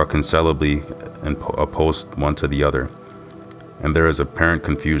irreconcilably opposed one to the other, and there is apparent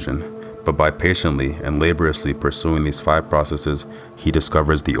confusion. But by patiently and laboriously pursuing these 5 processes, he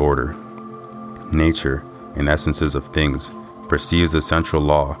discovers the order. Nature, in essences of things, perceives the central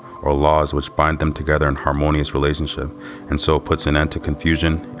law or laws which bind them together in harmonious relationship, and so puts an end to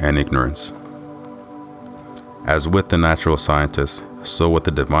confusion and ignorance. As with the natural scientist, so with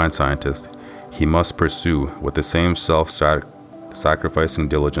the divine scientist, he must pursue with the same self-sacrificing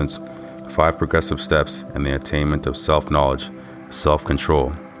diligence 5 progressive steps in the attainment of self-knowledge,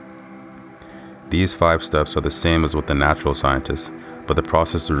 self-control. These 5 steps are the same as with the natural scientist, but the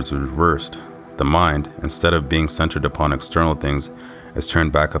process is reversed. The mind, instead of being centered upon external things, is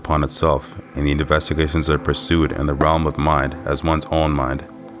turned back upon itself, and the investigations are pursued in the realm of mind as one's own mind,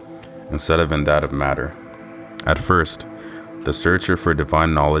 instead of in that of matter. At first, the searcher for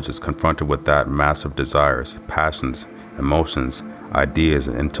divine knowledge is confronted with that mass of desires, passions, emotions, ideas,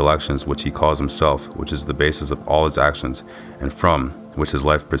 and intellections which he calls himself, which is the basis of all his actions, and from which his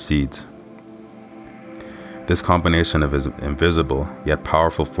life proceeds. This combination of invisible yet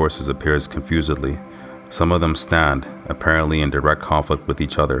powerful forces appears confusedly. Some of them stand, apparently in direct conflict with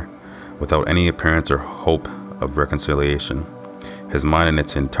each other, without any appearance or hope of reconciliation. His mind in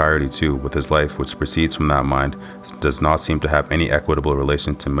its entirety, too, with his life which proceeds from that mind, does not seem to have any equitable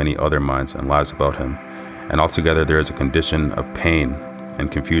relation to many other minds and lives about him, and altogether there is a condition of pain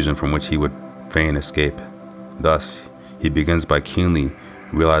and confusion from which he would fain escape. Thus, he begins by keenly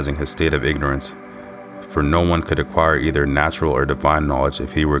realizing his state of ignorance, for no one could acquire either natural or divine knowledge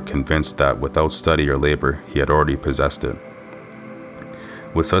if he were convinced that without study or labor he had already possessed it.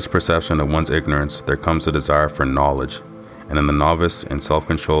 With such perception of one's ignorance, there comes a desire for knowledge, and in the novice in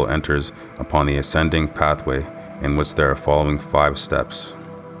self-control enters upon the ascending pathway in which there are following 5 steps.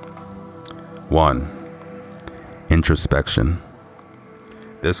 1. Introspection.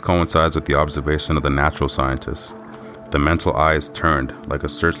 This coincides with the observation of the natural scientists. The mental eye is turned like a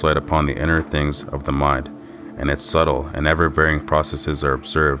searchlight upon the inner things of the mind, and its subtle and ever-varying processes are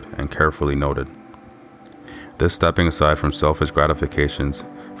observed and carefully noted. This stepping aside from selfish gratifications,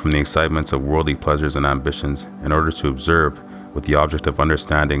 from the excitements of worldly pleasures and ambitions, in order to observe with the object of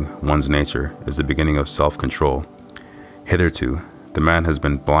understanding one's nature, is the beginning of self-control. Hitherto, the man has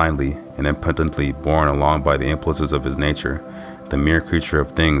been blindly and impotently borne along by the impulses of his nature, the mere creature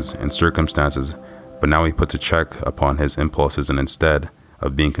of things and circumstances, but now he puts a check upon his impulses and instead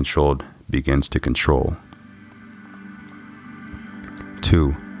of being controlled, begins to control.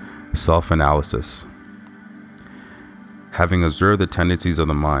 2. Self-analysis. Having observed the tendencies of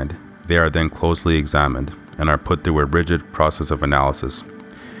the mind, they are then closely examined and are put through a rigid process of analysis.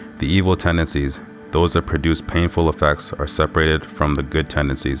 The evil tendencies, those that produce painful effects, are separated from the good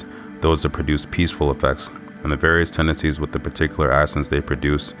tendencies, those that produce peaceful effects, and the various tendencies with the particular actions they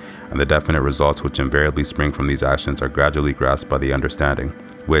produce and the definite results which invariably spring from these actions are gradually grasped by the understanding,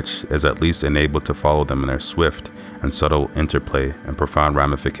 which is at least enabled to follow them in their swift and subtle interplay and profound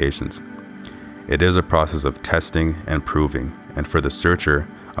ramifications. It is a process of testing and proving, and for the searcher,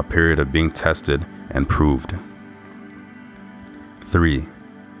 a period of being tested and proved. 3.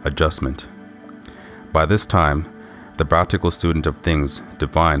 Adjustment. By this time, the practical student of things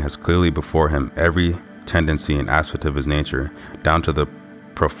divine has clearly before him every tendency and aspect of his nature, down to the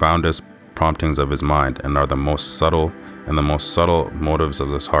profoundest promptings of his mind, and are the most subtle motives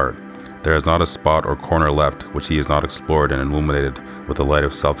of his heart. There is not a spot or corner left which he has not explored and illuminated with the light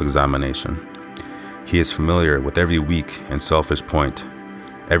of self-examination. He is familiar with every weak and selfish point,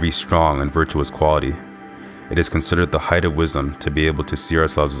 every strong and virtuous quality. It is considered the height of wisdom to be able to see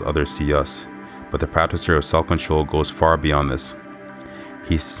ourselves as others see us, but the practicer of self-control goes far beyond this.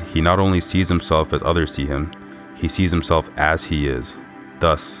 He not only sees himself as others see him, he sees himself as he is,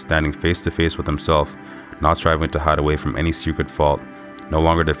 thus standing face to face with himself, not striving to hide away from any secret fault, no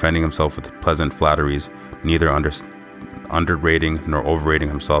longer defending himself with pleasant flatteries, neither underrating nor overrating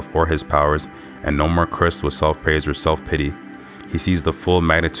himself or his powers, and no more cursed with self-praise or self-pity. He sees the full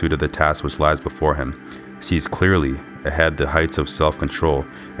magnitude of the task which lies before him, sees clearly ahead the heights of self-control,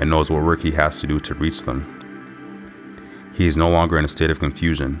 and knows what work he has to do to reach them. He is no longer in a state of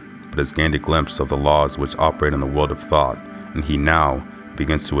confusion, but has gained a glimpse of the laws which operate in the world of thought, and he now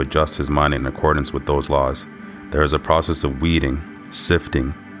begins to adjust his mind in accordance with those laws. There is a process of weeding,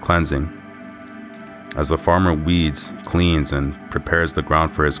 sifting, cleansing. As the farmer weeds, cleans, and prepares the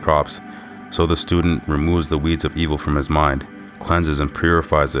ground for his crops, so the student removes the weeds of evil from his mind, cleanses and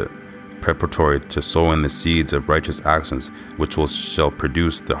purifies it, preparatory to sow in the seeds of righteous actions which shall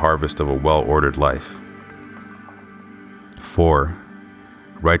produce the harvest of a well-ordered life. 4.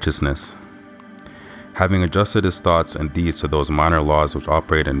 Righteousness. Having adjusted his thoughts and deeds to those minor laws which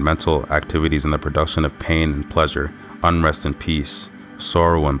operate in mental activities in the production of pain and pleasure, unrest and peace,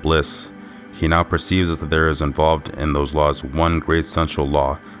 sorrow and bliss, he now perceives that there is involved in those laws one great central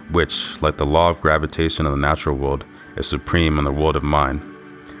law, which, like the law of gravitation in the natural world, is supreme in the world of mind,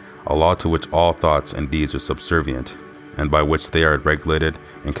 a law to which all thoughts and deeds are subservient, and by which they are regulated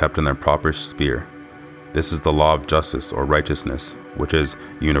and kept in their proper sphere. This is the law of justice or righteousness, which is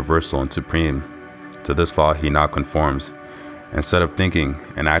universal and supreme. To this law he now conforms. Instead of thinking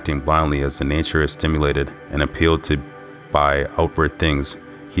and acting blindly as the nature is stimulated and appealed to by outward things,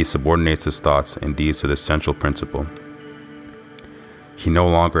 he subordinates his thoughts and deeds to this central principle. He no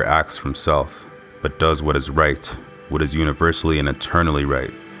longer acts from self, but does what is right, what is universally and eternally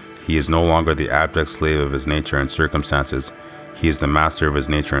right. He is no longer the abject slave of his nature and circumstances. He is the master of his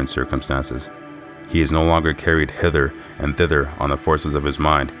nature and circumstances. He is no longer carried hither and thither on the forces of his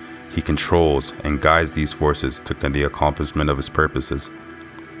mind. He controls and guides these forces to the accomplishment of his purposes.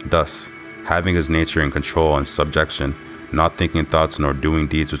 Thus, having his nature in control and subjection, not thinking thoughts nor doing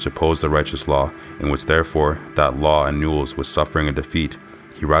deeds which oppose the righteous law, in which therefore that law annuls with suffering and defeat.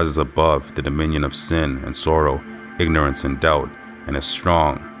 He rises above the dominion of sin and sorrow, ignorance and doubt, and is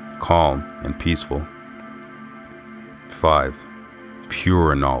strong, calm, and peaceful. 5.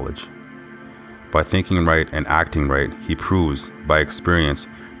 Pure knowledge. By thinking right and acting right, he proves, by experience,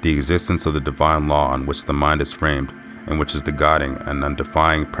 the existence of the divine law on which the mind is framed, and which is the guiding and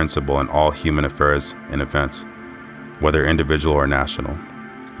undefining principle in all human affairs and events, whether individual or national.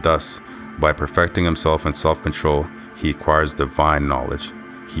 Thus, by perfecting himself in self-control, he acquires divine knowledge.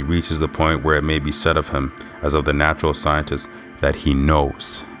 He reaches the point where it may be said of him, as of the natural scientist, that he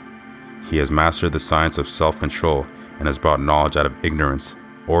knows. He has mastered the science of self-control and has brought knowledge out of ignorance,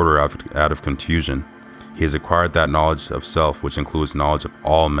 order out of confusion. He has acquired that knowledge of self which includes knowledge of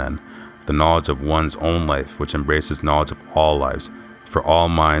all men, the knowledge of one's own life which embraces knowledge of all lives, for all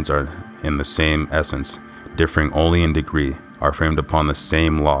minds are in the same essence, differing only in degree, are framed upon the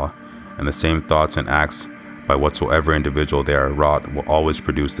same law, and the same thoughts and acts by whatsoever individual they are wrought will always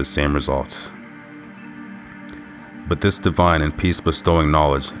produce the same results. But this divine and peace-bestowing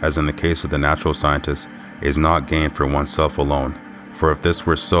knowledge, as in the case of the natural scientist, is not gained for oneself alone, for if this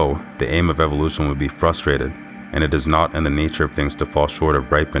were so, the aim of evolution would be frustrated, and it is not in the nature of things to fall short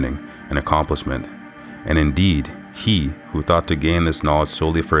of ripening and accomplishment. And indeed, he who thought to gain this knowledge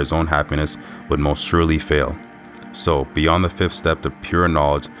solely for his own happiness would most surely fail. So, beyond the fifth step of pure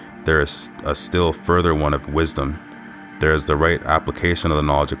knowledge, there is a still further one of wisdom. There is the right application of the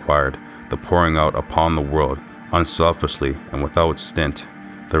knowledge acquired, the pouring out upon the world, unselfishly and without stint,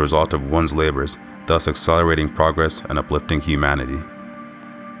 the result of one's labors, thus accelerating progress and uplifting humanity.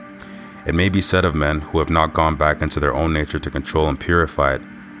 It may be said of men who have not gone back into their own nature to control and purify it,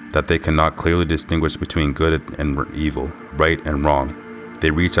 that they cannot clearly distinguish between good and evil, right and wrong. They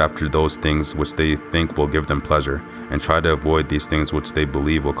reach after those things which they think will give them pleasure, and try to avoid these things which they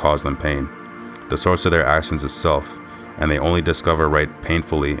believe will cause them pain. The source of their actions is self, and they only discover right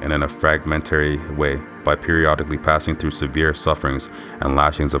painfully and in a fragmentary way, by periodically passing through severe sufferings and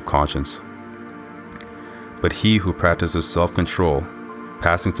lashings of conscience. But he who practices self-control,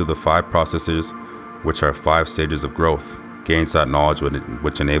 passing through the 5 processes, which are 5 stages of growth, gains that knowledge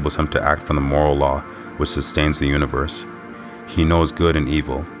which enables him to act from the moral law which sustains the universe. He knows good and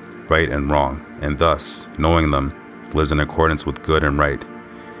evil, right and wrong, and thus, knowing them, lives in accordance with good and right.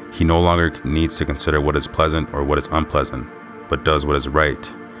 He no longer needs to consider what is pleasant or what is unpleasant, but does what is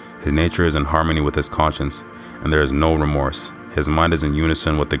right. His nature is in harmony with his conscience, and there is no remorse. His mind is in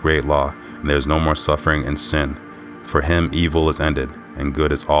unison with the great law, and there is no more suffering and sin. For him, evil is ended, and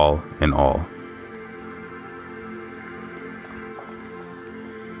good is all in all.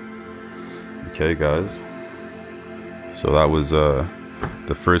 Okay, guys. So that was the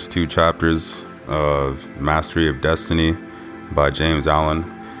first 2 chapters of Mastery of Destiny by James Allen.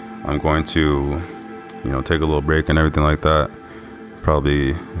 I'm going to, take a little break and everything like that.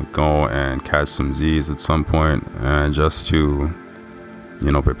 Probably go and catch some Z's at some point, and just to,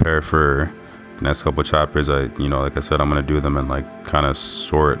 prepare for the next couple chapters. Like I said, I'm going to do them in kind of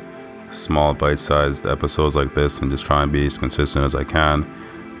short, small, bite-sized episodes like this, and just try and be as consistent as I can.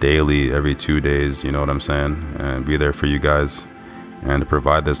 Daily, every 2 days, you know what I'm saying, and be there for you guys and to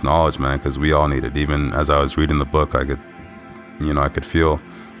provide this knowledge, man, because we all need it. Even as I was reading the book, I could feel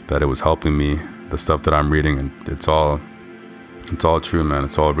that it was helping me, the stuff that I'm reading, and it's all true, man.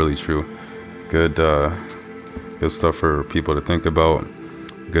 It's all really true. Good stuff for people to think about,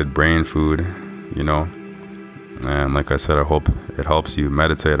 good brain food, and like I said, I hope it helps you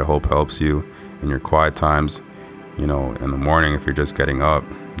meditate. I hope it helps you in your quiet times, in the morning, if you're just getting up,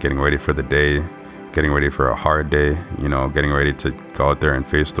 getting ready for the day, getting ready for a hard day, getting ready to go out there and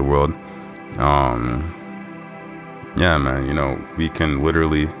face the world. Yeah, man, we can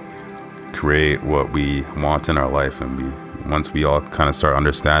literally create what we want in our life, and once we all kind of start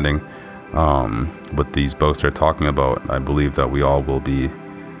understanding what these books are talking about, I believe that we all will be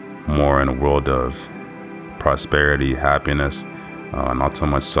more in a world of prosperity, happiness, not so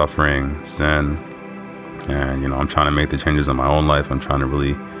much suffering, sin. And I'm trying to make the changes in my own life. I'm trying to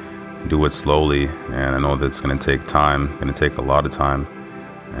really do it slowly, and I know that it's going to take time, going to take a lot of time,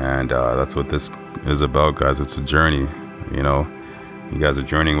 and that's what this is about, guys. It's a journey. You guys are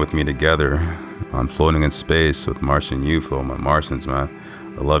journeying with me together on Floating in Space with MartianUFO, my Martians, man.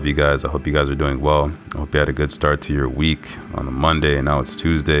 I love you guys. I hope you guys are doing well. I hope you had a good start to your week on a Monday, and now it's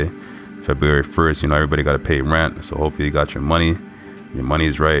Tuesday, February 1st. Everybody got to pay rent, so hopefully you got your money. Your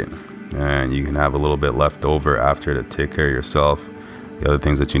money's right, and you can have a little bit left over after to take care of yourself, the other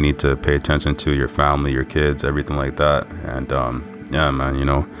things that you need to pay attention to, your family, your kids, everything like that. And yeah, man,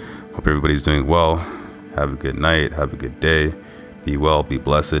 hope everybody's doing well. Have a good night. Have a good day. Be well, be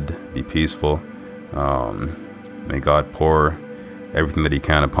blessed, be peaceful. May God pour everything that he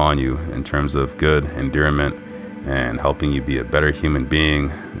can upon you in terms of good endearment and helping you be a better human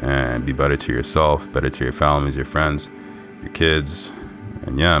being and be better to yourself, better to your families, your friends, your kids.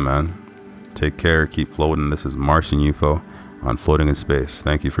 And yeah, man, take care, keep floating. This is Martian UFO on Floating in Space.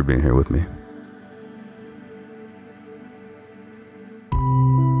 Thank you for being here with me.